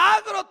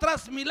milagro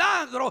tras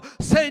milagro,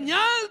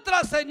 señal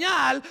tras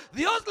señal.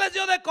 Dios les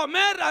dio de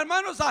comer,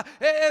 hermanos,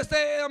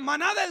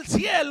 maná del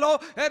cielo,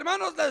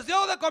 hermanos. Les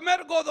dio de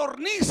comer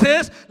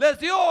codornices, les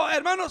dio,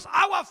 hermanos,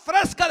 agua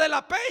fresca de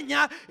la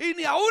peña. Y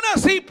ni aún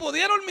así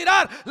pudieron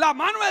mirar la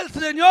mano del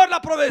Señor,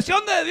 la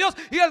provisión de Dios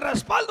y el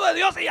respaldo de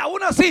Dios. Y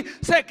aún así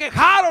se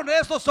quejaron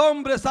estos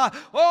hombres.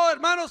 Oh,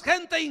 hermanos,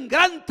 gente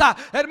ingrata,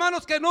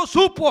 hermanos, que no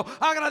supo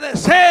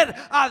agradecer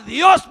a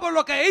Dios por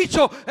lo que he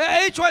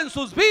hecho en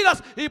sus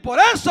vidas. Y por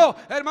eso,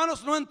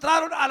 hermanos, no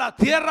entraron a la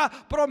tierra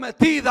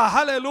prometida.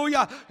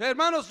 Aleluya.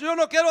 Hermanos, yo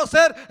no quiero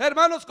ser,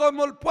 hermanos,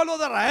 como el pueblo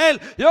de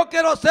Israel. Yo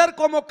quiero ser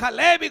como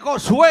Caleb y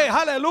Josué.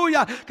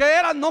 Aleluya. Que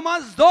eran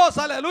nomás 2,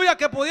 aleluya,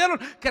 que pudieron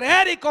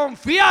creer y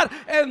confiar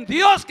en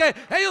Dios, que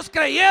ellos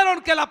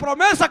creyeron que la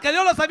promesa que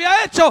Dios les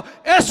había hecho,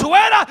 eso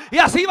era y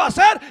así iba a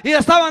ser, y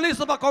estaban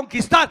listos para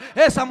conquistar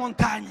esa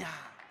montaña.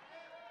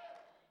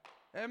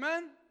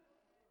 Amén.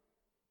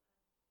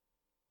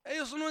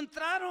 Ellos no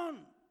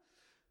entraron.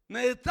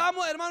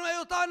 Necesitamos, hermanos,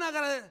 ellos estaban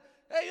agradecidos.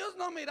 Ellos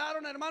no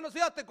miraron, hermanos.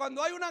 Fíjate,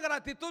 cuando hay una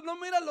gratitud, no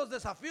miras los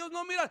desafíos,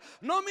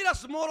 no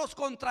miras moros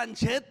con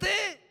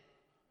tranchete.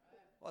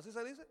 ¿O así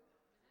se dice?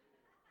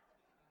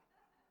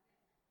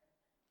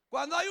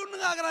 Cuando hay un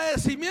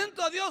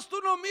agradecimiento a Dios, tú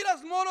no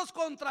miras moros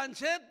con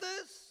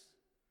tranchetes.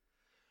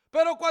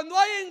 Pero cuando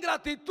hay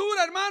ingratitud,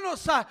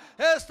 hermanos,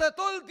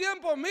 todo el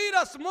tiempo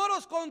miras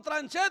moros con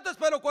tranchetes.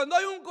 Pero cuando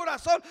hay un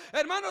corazón,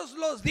 hermanos,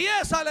 los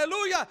 10,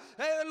 aleluya,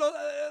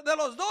 de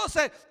los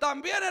 12,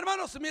 también,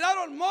 hermanos,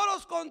 miraron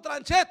moros con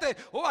tranchete.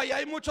 Ahí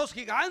hay muchos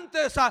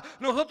gigantes.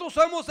 Nosotros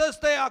somos,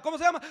 ¿cómo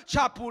se llama?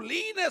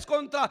 Chapulines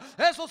contra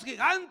esos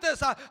gigantes.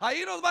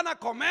 Ahí nos van a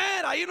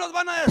comer, ahí nos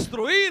van a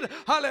destruir,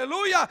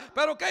 aleluya.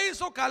 Pero ¿qué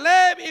hizo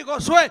Caleb y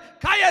Josué?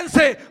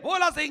 Cállense,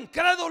 bolas de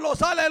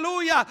incrédulos,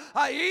 aleluya.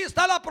 Ahí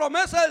está la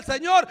promesa del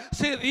Señor.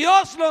 Si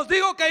Dios nos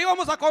dijo que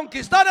íbamos a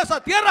conquistar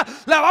esa tierra,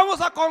 la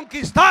vamos a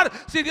conquistar.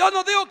 Si Dios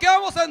nos dijo que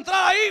vamos a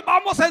entrar ahí,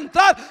 vamos a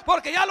entrar,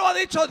 porque ya lo ha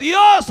dicho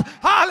Dios.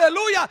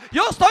 Aleluya.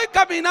 Yo estoy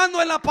caminando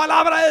en la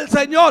palabra del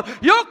Señor.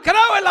 Yo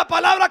creo en la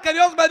palabra que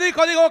Dios me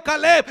dijo. Digo,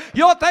 Caleb,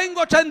 yo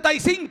tengo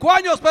 85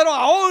 años, pero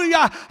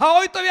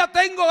hoy todavía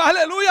tengo,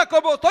 aleluya,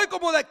 estoy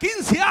como de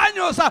 15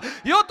 años.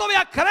 Yo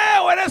todavía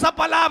creo en esa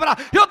palabra.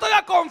 Yo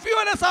todavía confío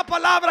en esa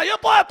palabra. Yo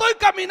todavía estoy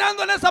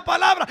caminando en esa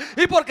palabra.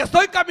 Y porque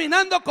estoy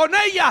caminando con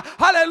ella,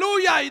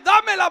 aleluya, y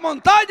dame la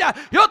montaña,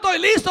 yo estoy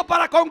listo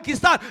para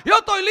conquistar. Yo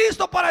estoy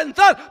listo para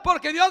entrar,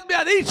 porque Dios me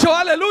ha dicho,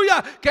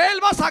 aleluya, que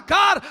Él va a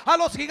sacar a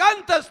los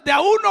gigantes de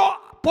a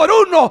uno por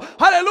uno,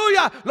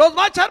 aleluya, los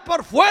va a echar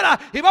por fuera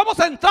y vamos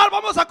a entrar,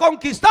 vamos a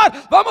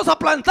conquistar, vamos a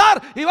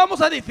plantar y vamos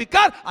a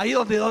edificar ahí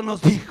donde Dios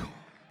nos dijo.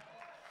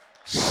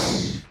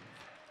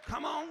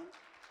 Come on,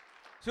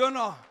 ¿sí o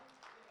no?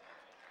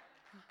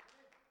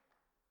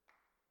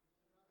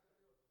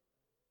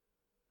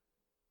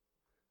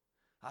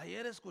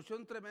 Ayer escuché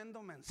un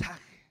tremendo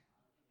mensaje.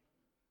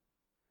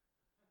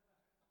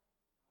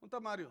 ¿Dónde está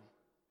Mario?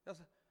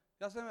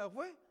 ¿Ya se me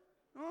fue?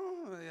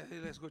 No,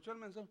 le escuchó el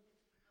mensaje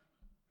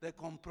de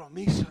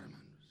compromiso,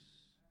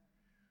 hermanos.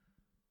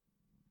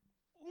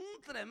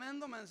 Un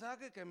tremendo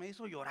mensaje que me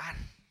hizo llorar.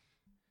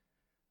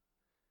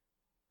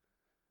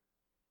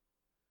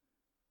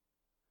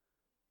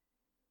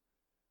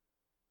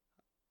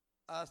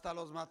 Hasta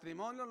los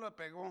matrimonios le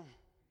pegó.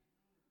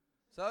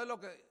 ¿Sabe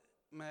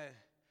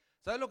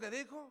lo que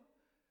dijo?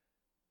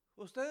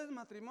 Ustedes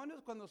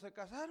matrimonios cuando se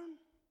casaron,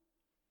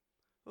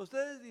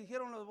 ustedes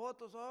dijeron los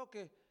votos,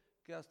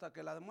 que hasta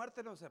que la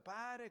muerte nos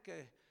separe,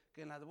 que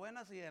en las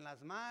buenas y en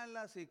las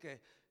malas, y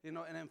que en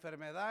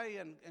enfermedad y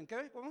en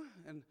 ¿qué? ¿Cómo?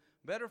 En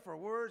better for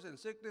worse, en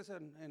sickness,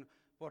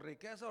 por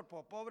riqueza o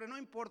por pobre, no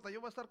importa,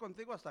 yo voy a estar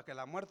contigo hasta que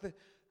la muerte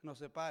nos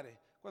separe.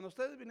 Cuando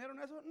ustedes vinieron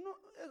a eso, no,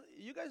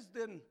 you guys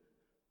didn't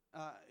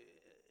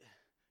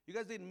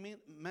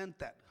meant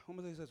that.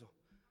 ¿Cómo se dice eso?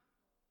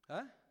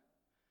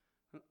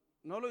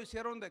 No lo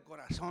hicieron de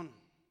corazón.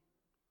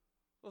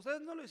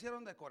 Ustedes no lo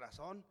hicieron de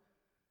corazón.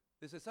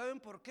 Dice,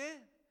 ¿saben por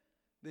qué?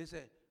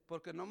 Dice,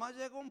 porque nomás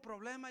llega un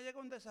problema, llega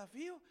un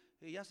desafío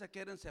y ya se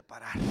quieren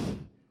separar.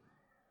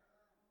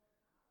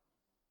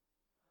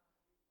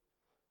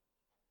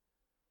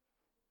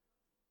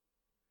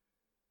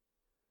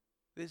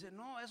 Dice,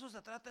 no, eso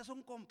se trata, es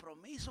un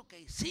compromiso que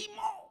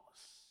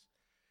hicimos.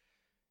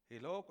 Y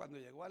luego cuando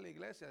llegó a la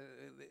iglesia,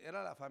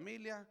 era la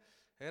familia,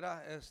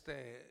 era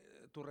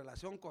tu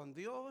relación con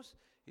Dios,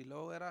 y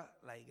luego era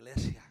la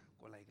iglesia,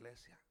 con la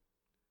iglesia.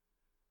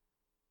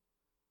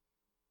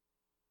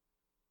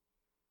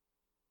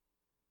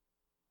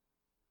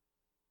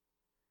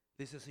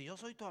 Dice, si yo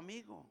soy tu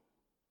amigo.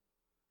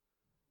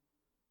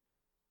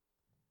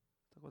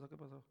 ¿Esta cosa qué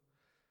pasó?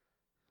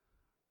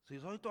 Si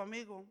soy tu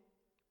amigo,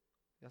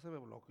 ya se me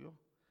bloqueó.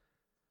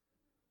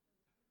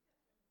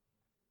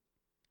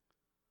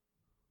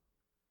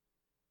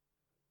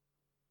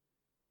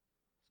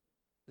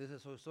 Dice,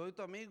 soy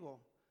tu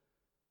amigo.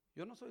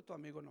 Yo no soy tu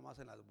amigo nomás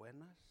en las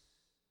buenas.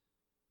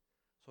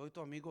 Soy tu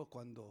amigo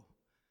cuando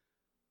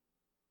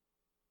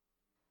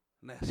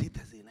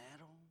necesites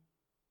dinero.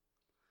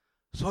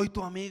 Soy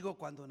tu amigo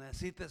cuando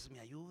necesites mi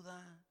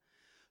ayuda.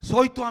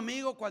 Soy tu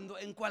amigo cuando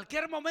en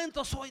cualquier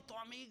momento soy tu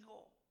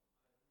amigo.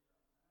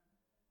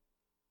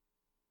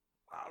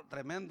 Wow,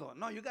 tremendo.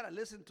 No, you gotta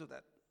listen to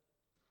that.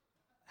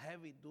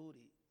 Heavy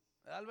duty.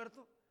 ¿Verdad,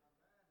 Alberto?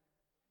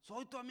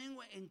 Soy tu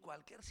amigo en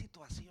cualquier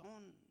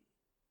situación.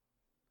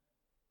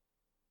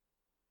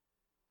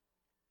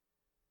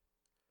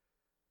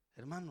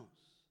 Hermanos,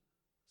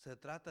 se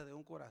trata de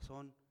un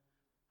corazón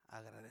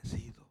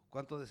agradecido.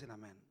 ¿Cuántos dicen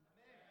amén?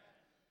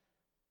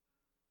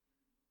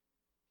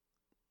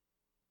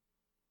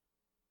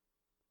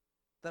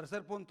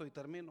 Tercer punto y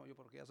termino yo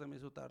porque ya se me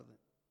hizo tarde.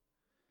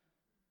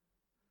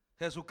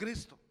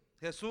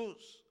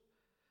 Jesús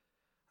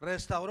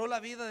restauró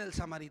la vida del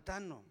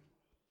samaritano.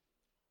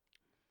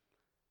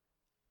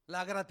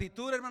 La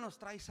gratitud, hermanos,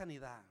 trae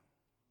sanidad.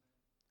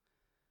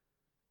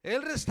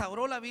 Él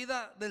restauró la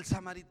vida del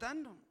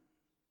samaritano.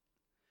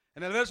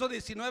 En el verso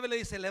 19 le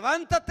dice,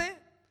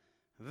 levántate,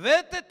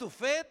 vete, tu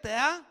fe te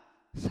ha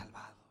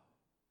salvado,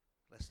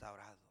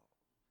 restaurado,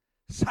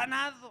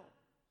 sanado.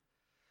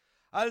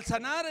 Al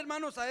sanar,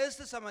 hermanos, a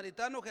este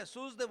samaritano,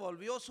 Jesús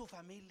devolvió su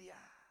familia.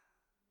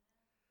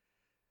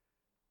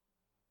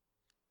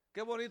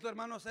 Qué bonito,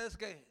 hermanos, es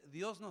que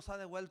Dios nos ha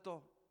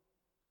devuelto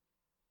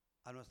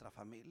a nuestra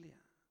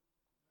familia.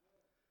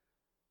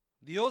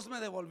 Dios me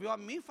devolvió a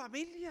mi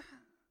familia.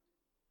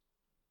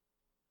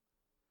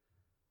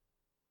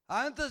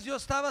 Antes yo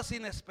estaba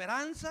sin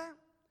esperanza,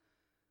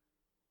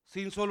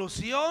 sin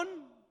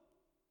solución.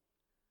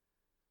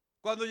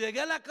 Cuando llegué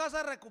a la casa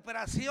de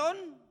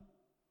recuperación,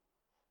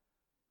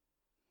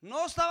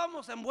 no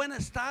estábamos en buen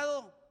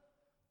estado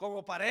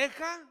como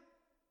pareja.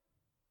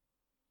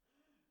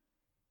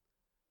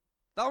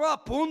 Estábamos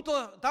a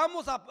punto,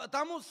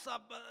 estábamos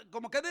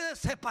como que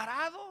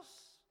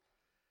separados.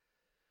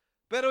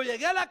 Pero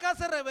llegué a la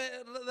casa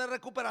de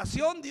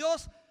recuperación.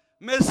 Dios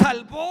me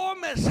salvó,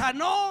 me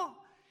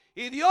sanó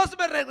y Dios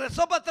me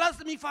regresó para atrás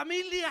de mi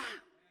familia.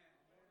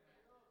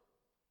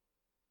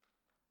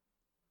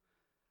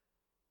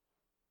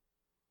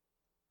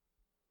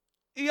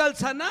 Y al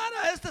sanar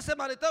a este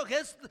samaritano,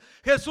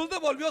 Jesús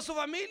devolvió su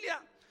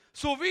familia,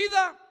 su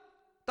vida.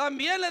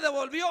 También le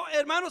devolvió,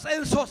 hermanos,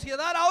 en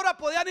sociedad. Ahora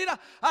podían ir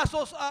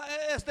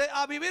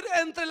a vivir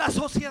entre la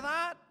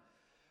sociedad.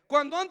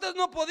 Cuando antes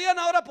no podían,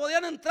 ahora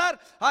podían entrar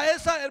a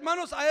esa,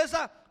 hermanos, a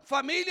esa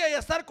familia y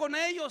estar con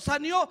ellos.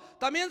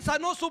 También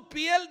sanó su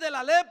piel de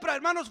la lepra.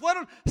 Hermanos,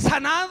 fueron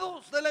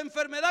sanados de la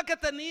enfermedad que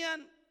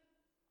tenían.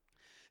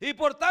 Y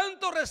por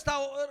tanto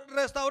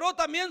restauró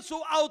también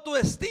su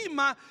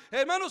autoestima,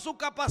 hermanos, su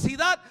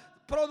capacidad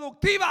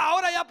productiva.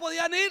 Ahora ya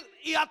podían ir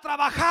y a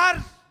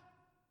trabajar.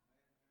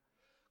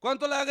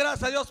 ¿Cuánto le da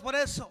gracias a Dios por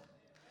eso?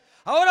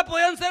 Ahora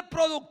podían ser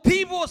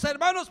productivos,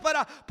 hermanos,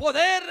 para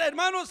poder,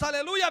 hermanos,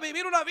 aleluya,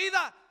 vivir una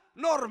vida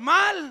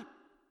normal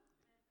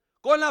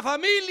con la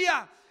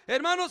familia,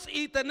 hermanos,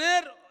 y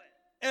tener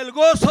el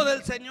gozo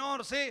del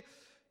Señor. ¿Sí?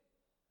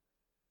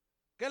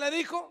 ¿Qué le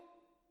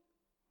dijo?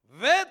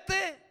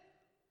 Vete,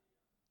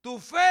 tu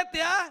fe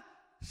te ha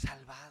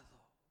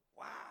salvado.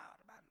 Wow,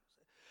 hermanos.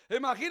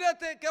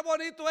 Imagínate qué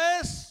bonito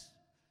es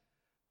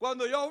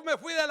cuando yo me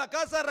fui de la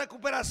casa de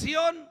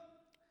recuperación,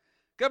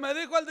 que me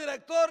dijo el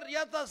director: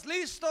 ya estás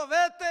listo,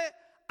 vete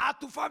a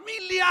tu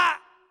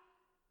familia.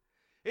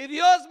 Y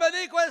Dios me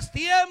dijo: es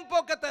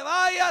tiempo que te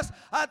vayas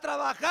a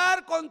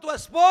trabajar con tu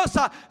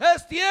esposa.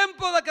 Es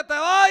tiempo de que te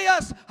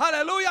vayas,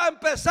 aleluya, a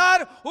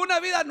empezar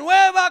una vida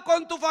nueva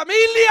con tu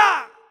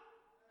familia.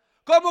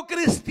 Como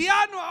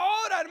cristiano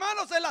ahora,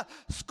 hermanos, en las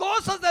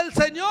cosas del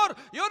Señor,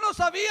 yo no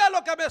sabía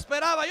lo que me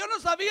esperaba, yo no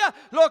sabía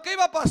lo que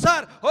iba a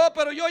pasar.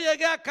 Pero yo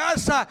llegué a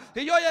casa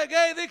y yo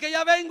llegué y dije: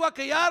 ya vengo a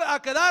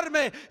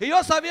quedarme. Y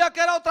yo sabía que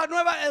era otra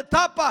nueva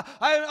etapa.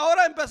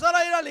 Ahora empezar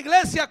a ir a la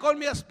iglesia con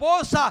mi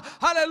esposa,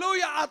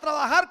 aleluya, a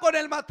trabajar con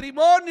el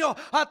matrimonio,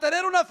 a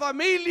tener una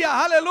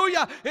familia,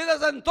 aleluya. Y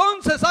desde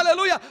entonces,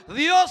 aleluya,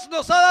 Dios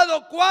nos ha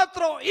dado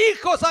 4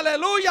 hijos,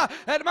 aleluya,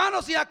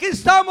 hermanos, y aquí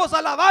estamos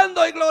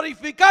alabando y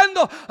glorificando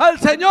al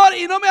Señor,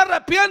 y no me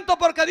arrepiento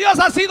porque Dios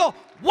ha sido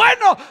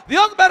bueno.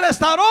 Dios me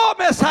restauró,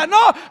 me sanó,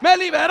 me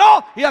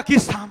liberó, y aquí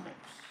estamos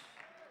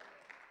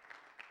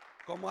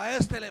como a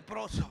este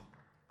leproso.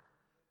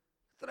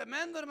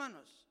 Tremendo,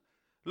 hermanos.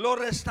 Lo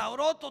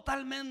restauró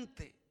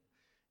totalmente.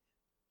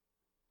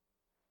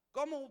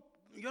 ¿Cómo?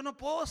 Yo no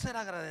puedo ser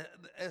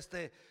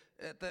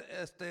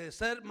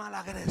ser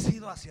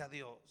malagradecido hacia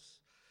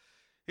Dios.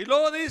 Y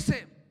luego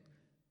dice: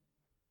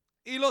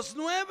 y los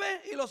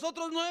 9 y los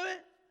otros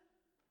 9,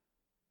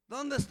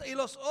 ¿dónde está? Y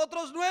los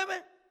otros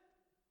 9,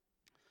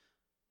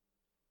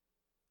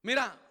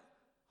 mira,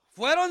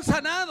 fueron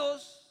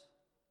sanados,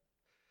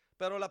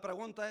 pero la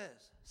pregunta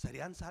es: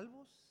 ¿serían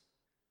salvos?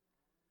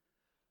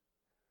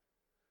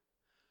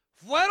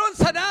 Fueron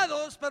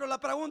sanados, pero la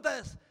pregunta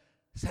es: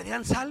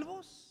 ¿serían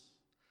salvos?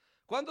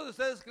 ¿Cuántos de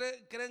ustedes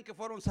creen que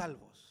fueron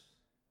salvos?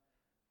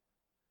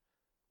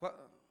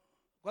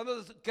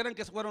 ¿Cuántos creen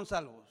que fueron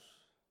salvos?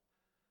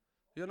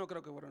 Yo no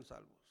creo que fueron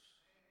salvos.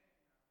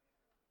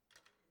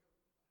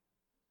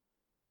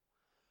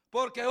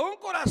 Porque un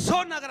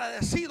corazón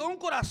agradecido, un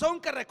corazón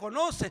que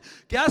reconoce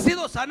que ha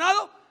sido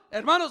sanado,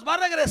 hermanos, va a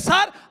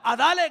regresar a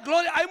darle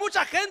gloria. Hay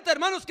mucha gente,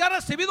 hermanos, que ha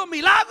recibido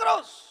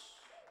milagros,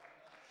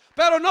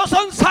 pero no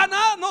son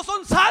sanados, no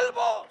son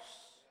salvos.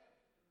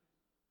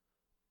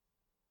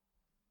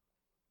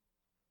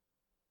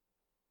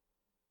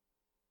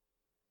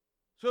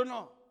 ¿Sí o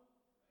no?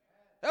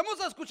 Hemos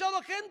escuchado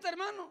gente,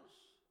 hermanos: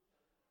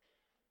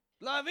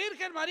 la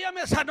Virgen María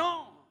me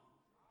sanó.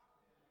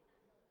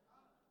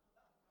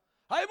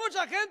 Hay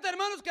mucha gente,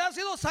 hermanos, que ha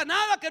sido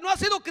sanada, que no ha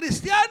sido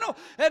cristiano,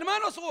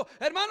 hermanos,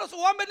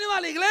 o han venido a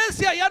la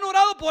iglesia y han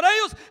orado por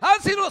ellos,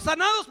 han sido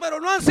sanados, pero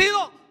no han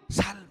sido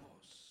salvos.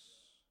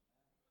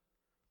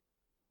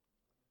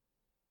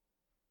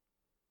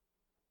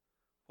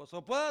 Pues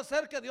o puede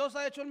ser que Dios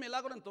ha hecho un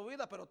milagro en tu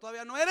vida, pero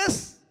todavía no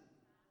eres.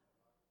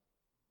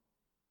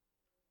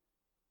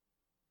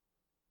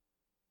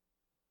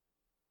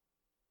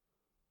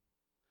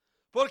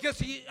 Porque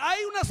si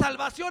hay una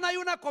salvación, hay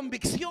una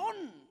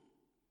convicción.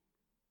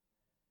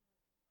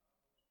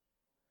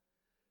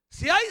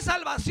 Si hay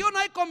salvación,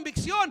 hay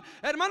convicción.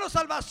 Hermano,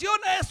 salvación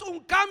es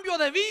un cambio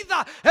de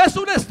vida, es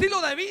un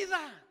estilo de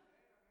vida.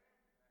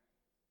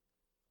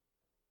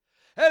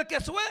 El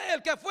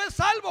que fue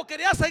salvo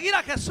quería seguir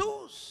a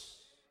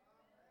Jesús.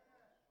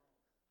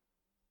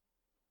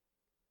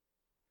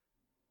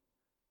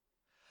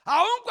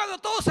 Aun cuando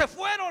todos se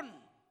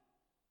fueron,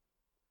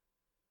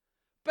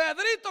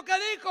 Pedrito, ¿qué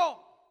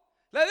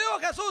dijo? Le dijo a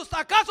Jesús: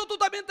 ¿acaso tú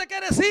también te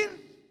quieres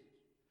ir?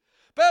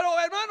 Pero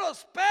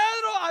hermanos,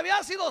 Pedro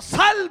había sido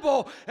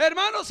salvo,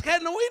 hermanos,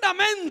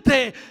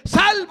 genuinamente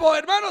salvo,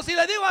 hermanos. Y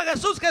le digo a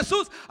Jesús: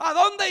 Jesús, ¿a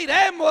dónde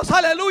iremos?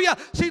 Aleluya.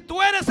 Si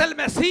tú eres el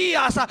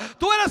Mesías,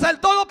 tú eres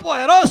el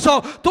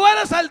Todopoderoso, tú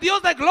eres el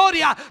Dios de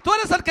gloria, tú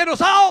eres el que nos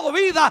ha dado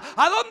vida,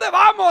 ¿a dónde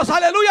vamos?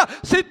 Aleluya.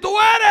 Si tú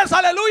eres,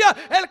 aleluya,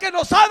 el que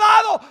nos ha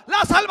dado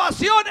la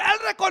salvación. Él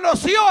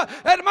reconoció,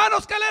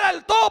 hermanos, que él era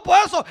el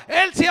Todopoderoso.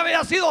 Él sí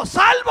había sido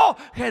salvo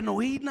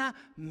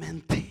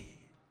genuinamente.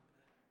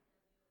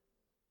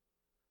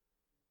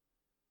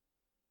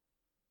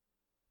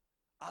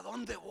 ¿A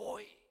dónde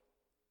voy?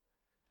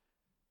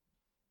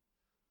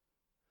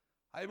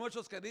 Hay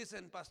muchos que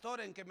dicen: pastor,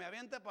 en que me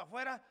aviente para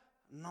afuera,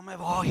 no me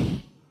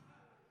voy.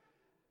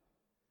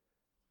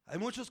 Hay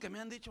muchos que me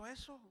han dicho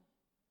eso.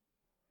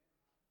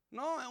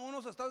 No,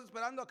 unos están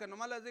esperando a que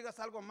nomás les digas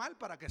algo mal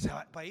para que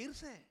para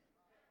irse.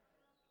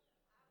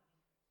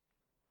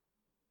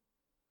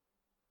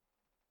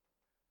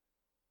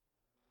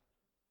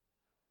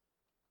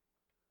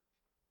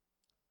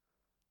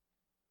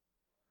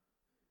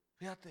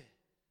 Fíjate,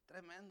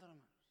 tremendo,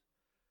 hermanos.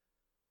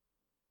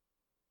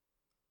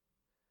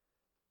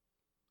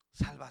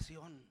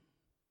 Salvación.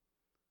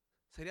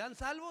 ¿Serían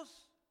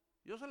salvos?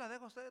 Yo se la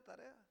dejo a usted de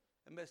tarea.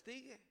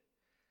 Investigue.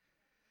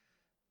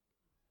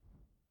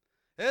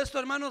 Esto,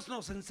 hermanos,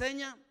 nos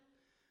enseña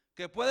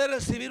que puede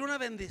recibir una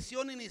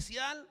bendición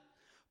inicial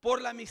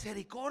por la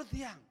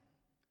misericordia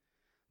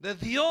de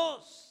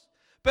Dios,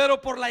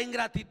 pero por la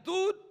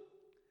ingratitud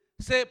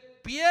se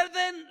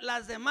pierden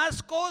las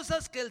demás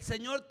cosas que el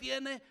Señor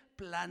tiene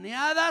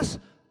planeadas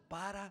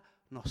para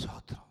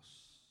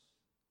nosotros.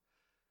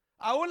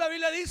 Aún la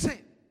Biblia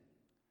dice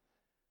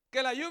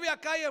que la lluvia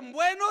cae en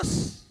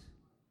buenos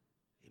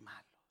y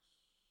malos.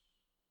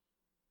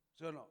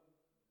 ¿Sí o no?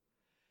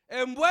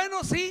 En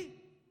buenos y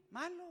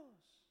malos.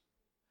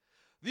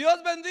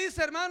 Dios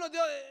bendice, hermanos.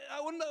 Dios,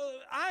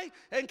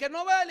 en que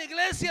no vaya a la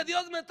iglesia,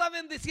 Dios me está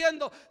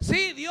bendiciendo.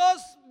 Sí,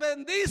 Dios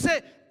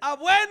bendice a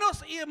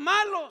buenos y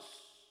malos.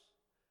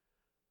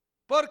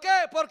 ¿Por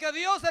qué? Porque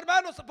Dios,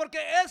 hermanos, porque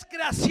es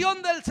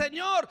creación del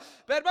Señor,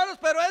 hermanos,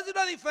 pero es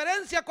una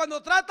diferencia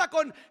cuando trata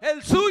con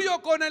el suyo,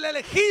 con el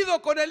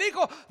elegido, con el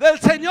Hijo del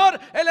Señor.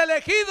 El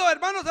elegido,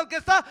 hermanos, el que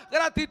está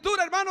gratitud,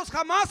 hermanos,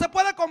 jamás se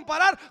puede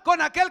comparar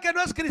con aquel que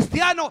no es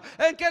cristiano,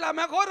 en que a lo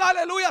mejor,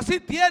 aleluya, sí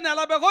tiene, a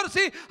lo mejor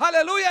sí,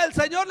 aleluya, el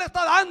Señor le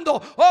está dando.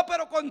 Oh,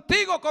 pero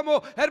contigo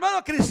como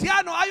hermano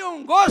cristiano hay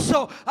un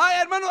gozo,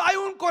 hermano, hay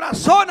un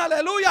corazón,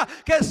 aleluya,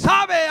 que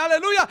sabe,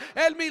 aleluya,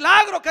 el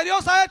milagro que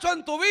Dios ha hecho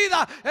en tu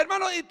vida.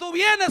 Hermano, y tú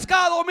vienes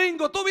cada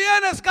domingo, tú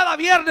vienes cada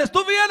viernes,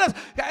 tú vienes,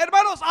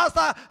 hermanos,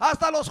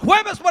 hasta los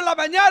jueves por la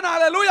mañana,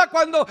 aleluya,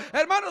 cuando,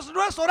 hermanos,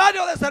 no es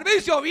horario de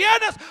servicio,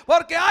 vienes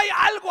porque hay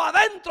algo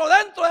dentro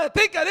de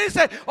ti que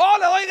dice: oh,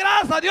 le doy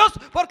gracias a Dios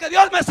porque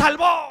Dios me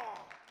salvó.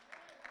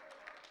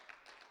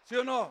 ¿Sí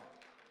o no?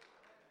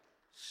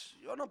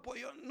 Yo no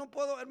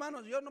puedo,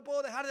 hermanos, yo no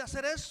puedo dejar de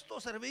hacer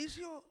estos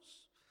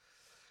servicios.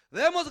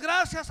 Demos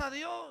gracias a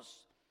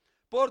Dios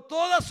por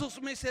todas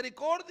sus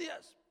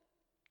misericordias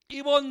y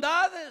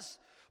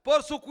bondades,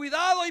 por su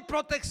cuidado y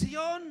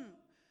protección.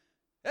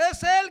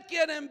 Es Él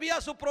quien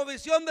envía su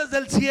provisión desde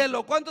el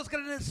cielo. ¿Cuántos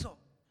creen eso?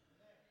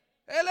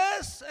 Él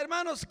es,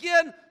 hermanos,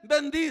 quien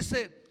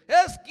bendice,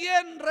 es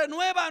quien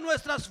renueva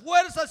nuestras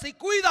fuerzas y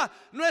cuida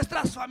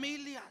nuestras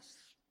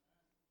familias.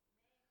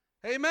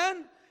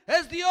 Amén.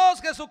 Es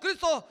Dios.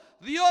 Jesucristo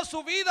dio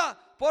su vida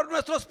por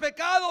nuestros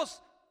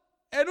pecados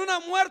en una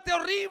muerte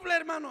horrible,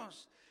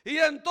 hermanos. Y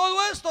en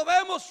todo esto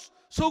vemos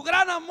su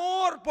gran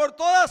amor por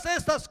todas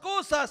estas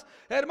cosas.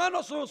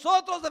 Hermanos,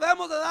 nosotros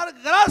debemos de dar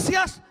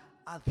gracias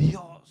a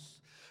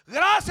Dios.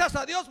 Gracias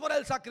a Dios por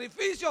el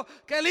sacrificio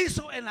que Él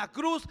hizo en la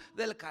cruz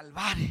del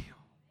Calvario.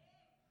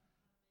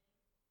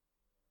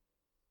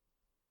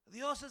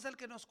 Dios es el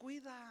que nos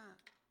cuida.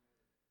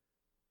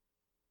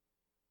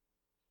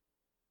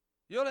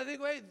 Yo le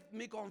digo: hey,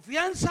 mi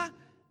confianza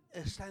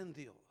está en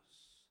Dios.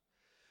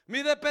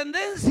 Mi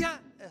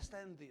dependencia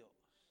está en Dios.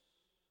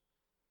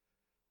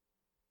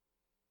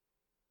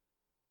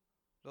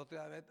 El otro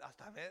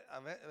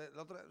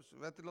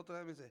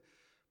día me dice: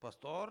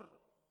 pastor,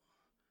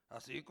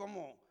 así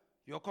como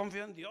yo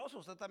confío en Dios,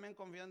 usted también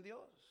confía en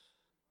Dios.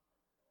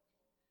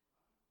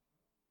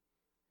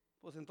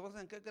 Pues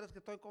entonces, ¿en qué crees que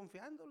estoy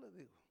confiando? Le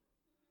digo.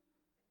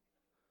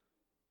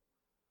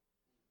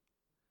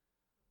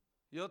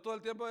 Yo todo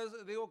el tiempo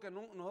digo que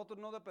nosotros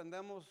no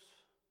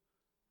dependemos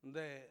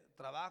de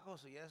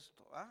trabajos y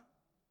esto.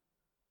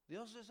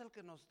 Dios es el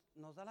que nos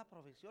da la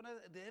provisión,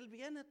 de Él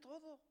viene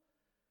todo.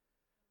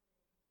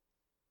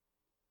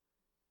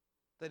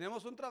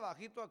 Teníamos un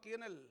trabajito aquí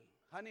en el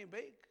Honey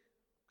Bake,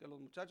 que los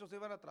muchachos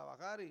iban a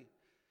trabajar y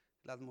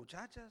las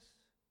muchachas,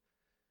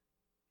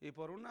 y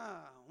por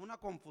una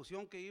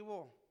confusión que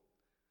hubo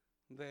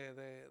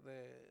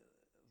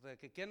de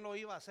que quién lo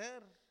iba a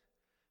hacer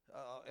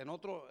en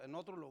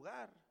otro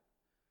lugar,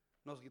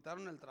 nos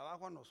quitaron el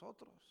trabajo a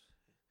nosotros.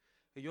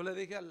 Y yo le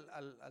dije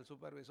al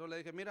supervisor, le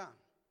dije: mira,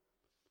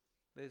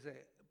 le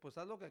dice, pues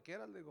haz lo que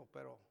quieras, le digo,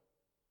 pero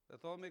de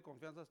toda mi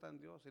confianza está en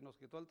Dios. Y nos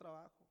quitó el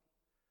trabajo.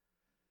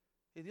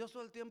 Y Dios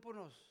todo el tiempo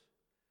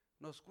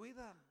nos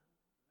cuida.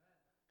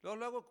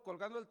 Luego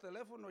colgando el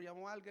teléfono,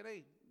 llamó a alguien: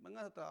 hey,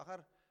 vengan a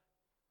trabajar.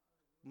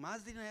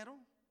 Más dinero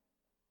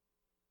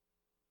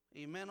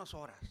y menos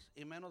horas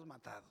y menos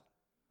matado.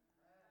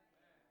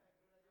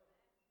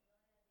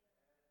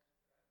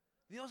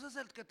 Dios es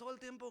el que todo el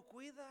tiempo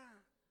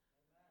cuida.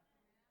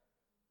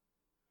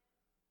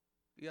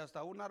 Y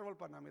hasta un árbol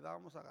para Navidad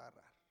vamos a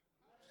agarrar.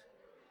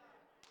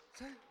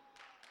 ¿Sí?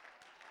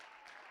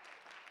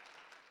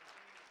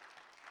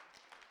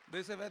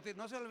 Dice Betty: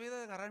 no se olvide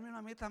de agarrarme una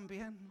a mí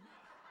también.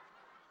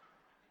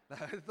 La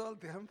ves todo el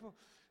tiempo.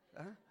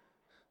 ¿Eh?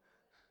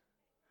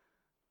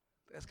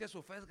 Es que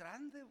su fe es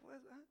grande,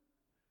 pues. ¿Eh?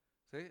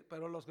 Sí,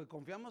 pero los que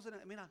confiamos en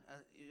él, mira,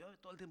 yo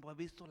todo el tiempo he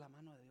visto la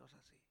mano de Dios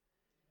así,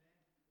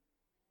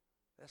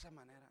 de esa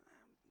manera.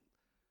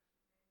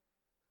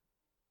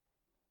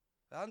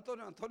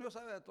 Antonio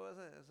sabe de todo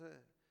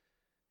ese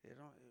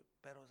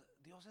pero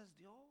Dios es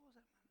Dios,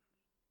 hermano.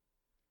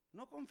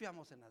 No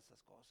confiamos en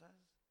esas cosas.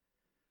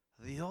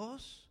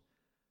 Dios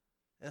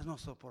es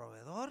nuestro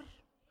proveedor,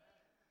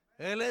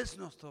 Él es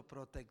nuestro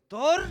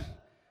protector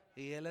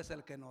y Él es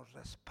el que nos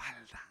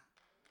respalda.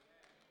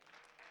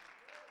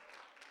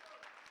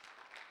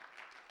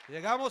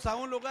 Llegamos a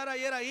un lugar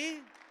ayer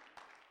ahí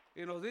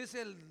y nos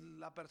dice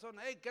la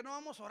persona: hey, ¿qué no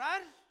vamos a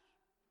orar?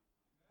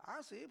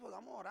 Ah, sí, pues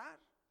vamos a orar.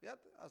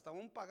 Fíjate, hasta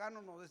un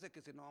pagano nos dice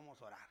que si no vamos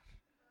a orar.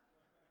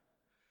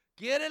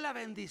 Quiere la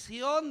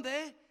bendición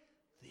de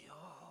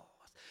Dios,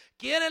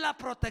 quiere la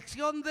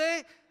protección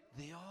de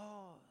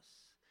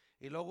Dios.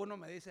 Y luego uno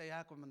me dice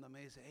allá, cuando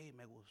me dice: hey,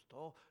 me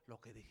gustó lo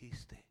que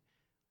dijiste,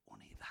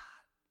 unidad.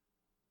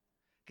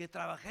 Que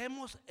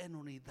trabajemos en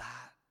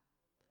unidad,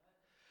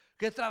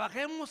 que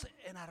trabajemos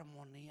en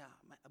armonía.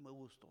 Me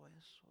gustó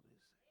eso,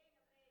 dice.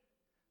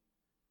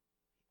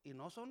 Y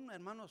no son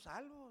hermanos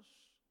salvos,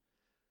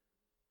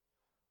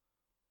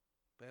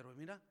 pero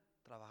mira,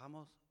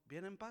 trabajamos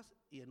bien en paz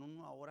y en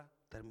una hora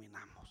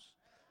terminamos.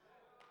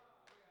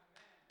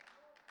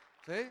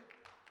 ¿Sí?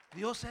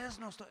 Dios es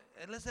nuestro,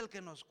 Él es el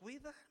que nos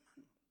cuida,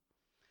 hermano.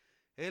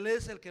 Él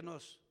es el que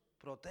nos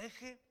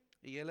protege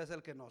y Él es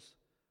el que nos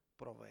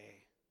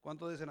provee.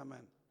 ¿Cuántos dicen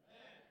amén?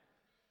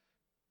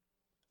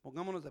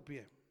 Pongámonos de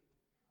pie.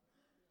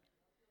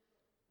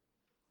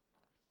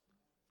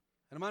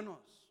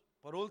 Hermanos,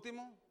 por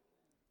último,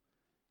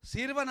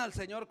 sirvan al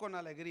Señor con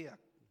alegría.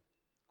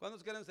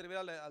 ¿Cuántos quieren servir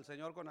al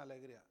Señor con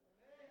alegría?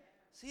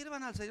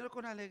 Sirvan al Señor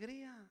con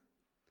alegría.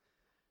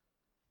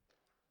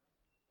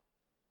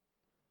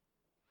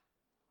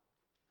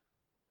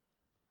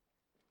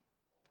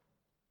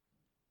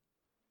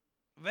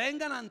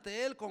 Vengan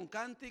ante Él con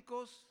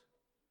cánticos.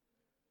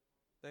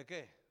 ¿De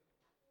qué?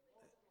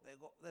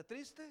 ¿De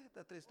triste?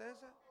 ¿De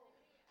tristeza?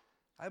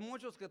 Hay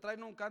muchos que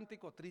traen un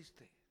cántico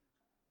triste.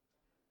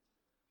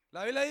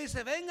 La Biblia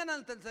dice: vengan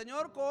ante el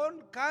Señor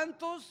con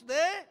cantos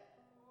de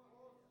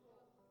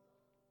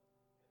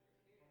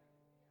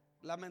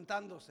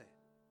lamentándose.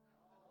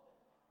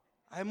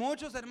 Hay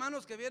muchos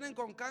hermanos que vienen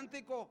con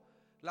cántico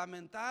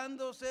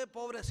lamentándose: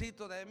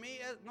 pobrecito de mí.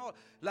 No,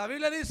 la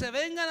Biblia dice: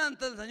 vengan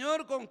ante el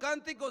Señor con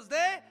cánticos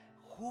de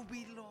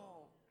júbilo.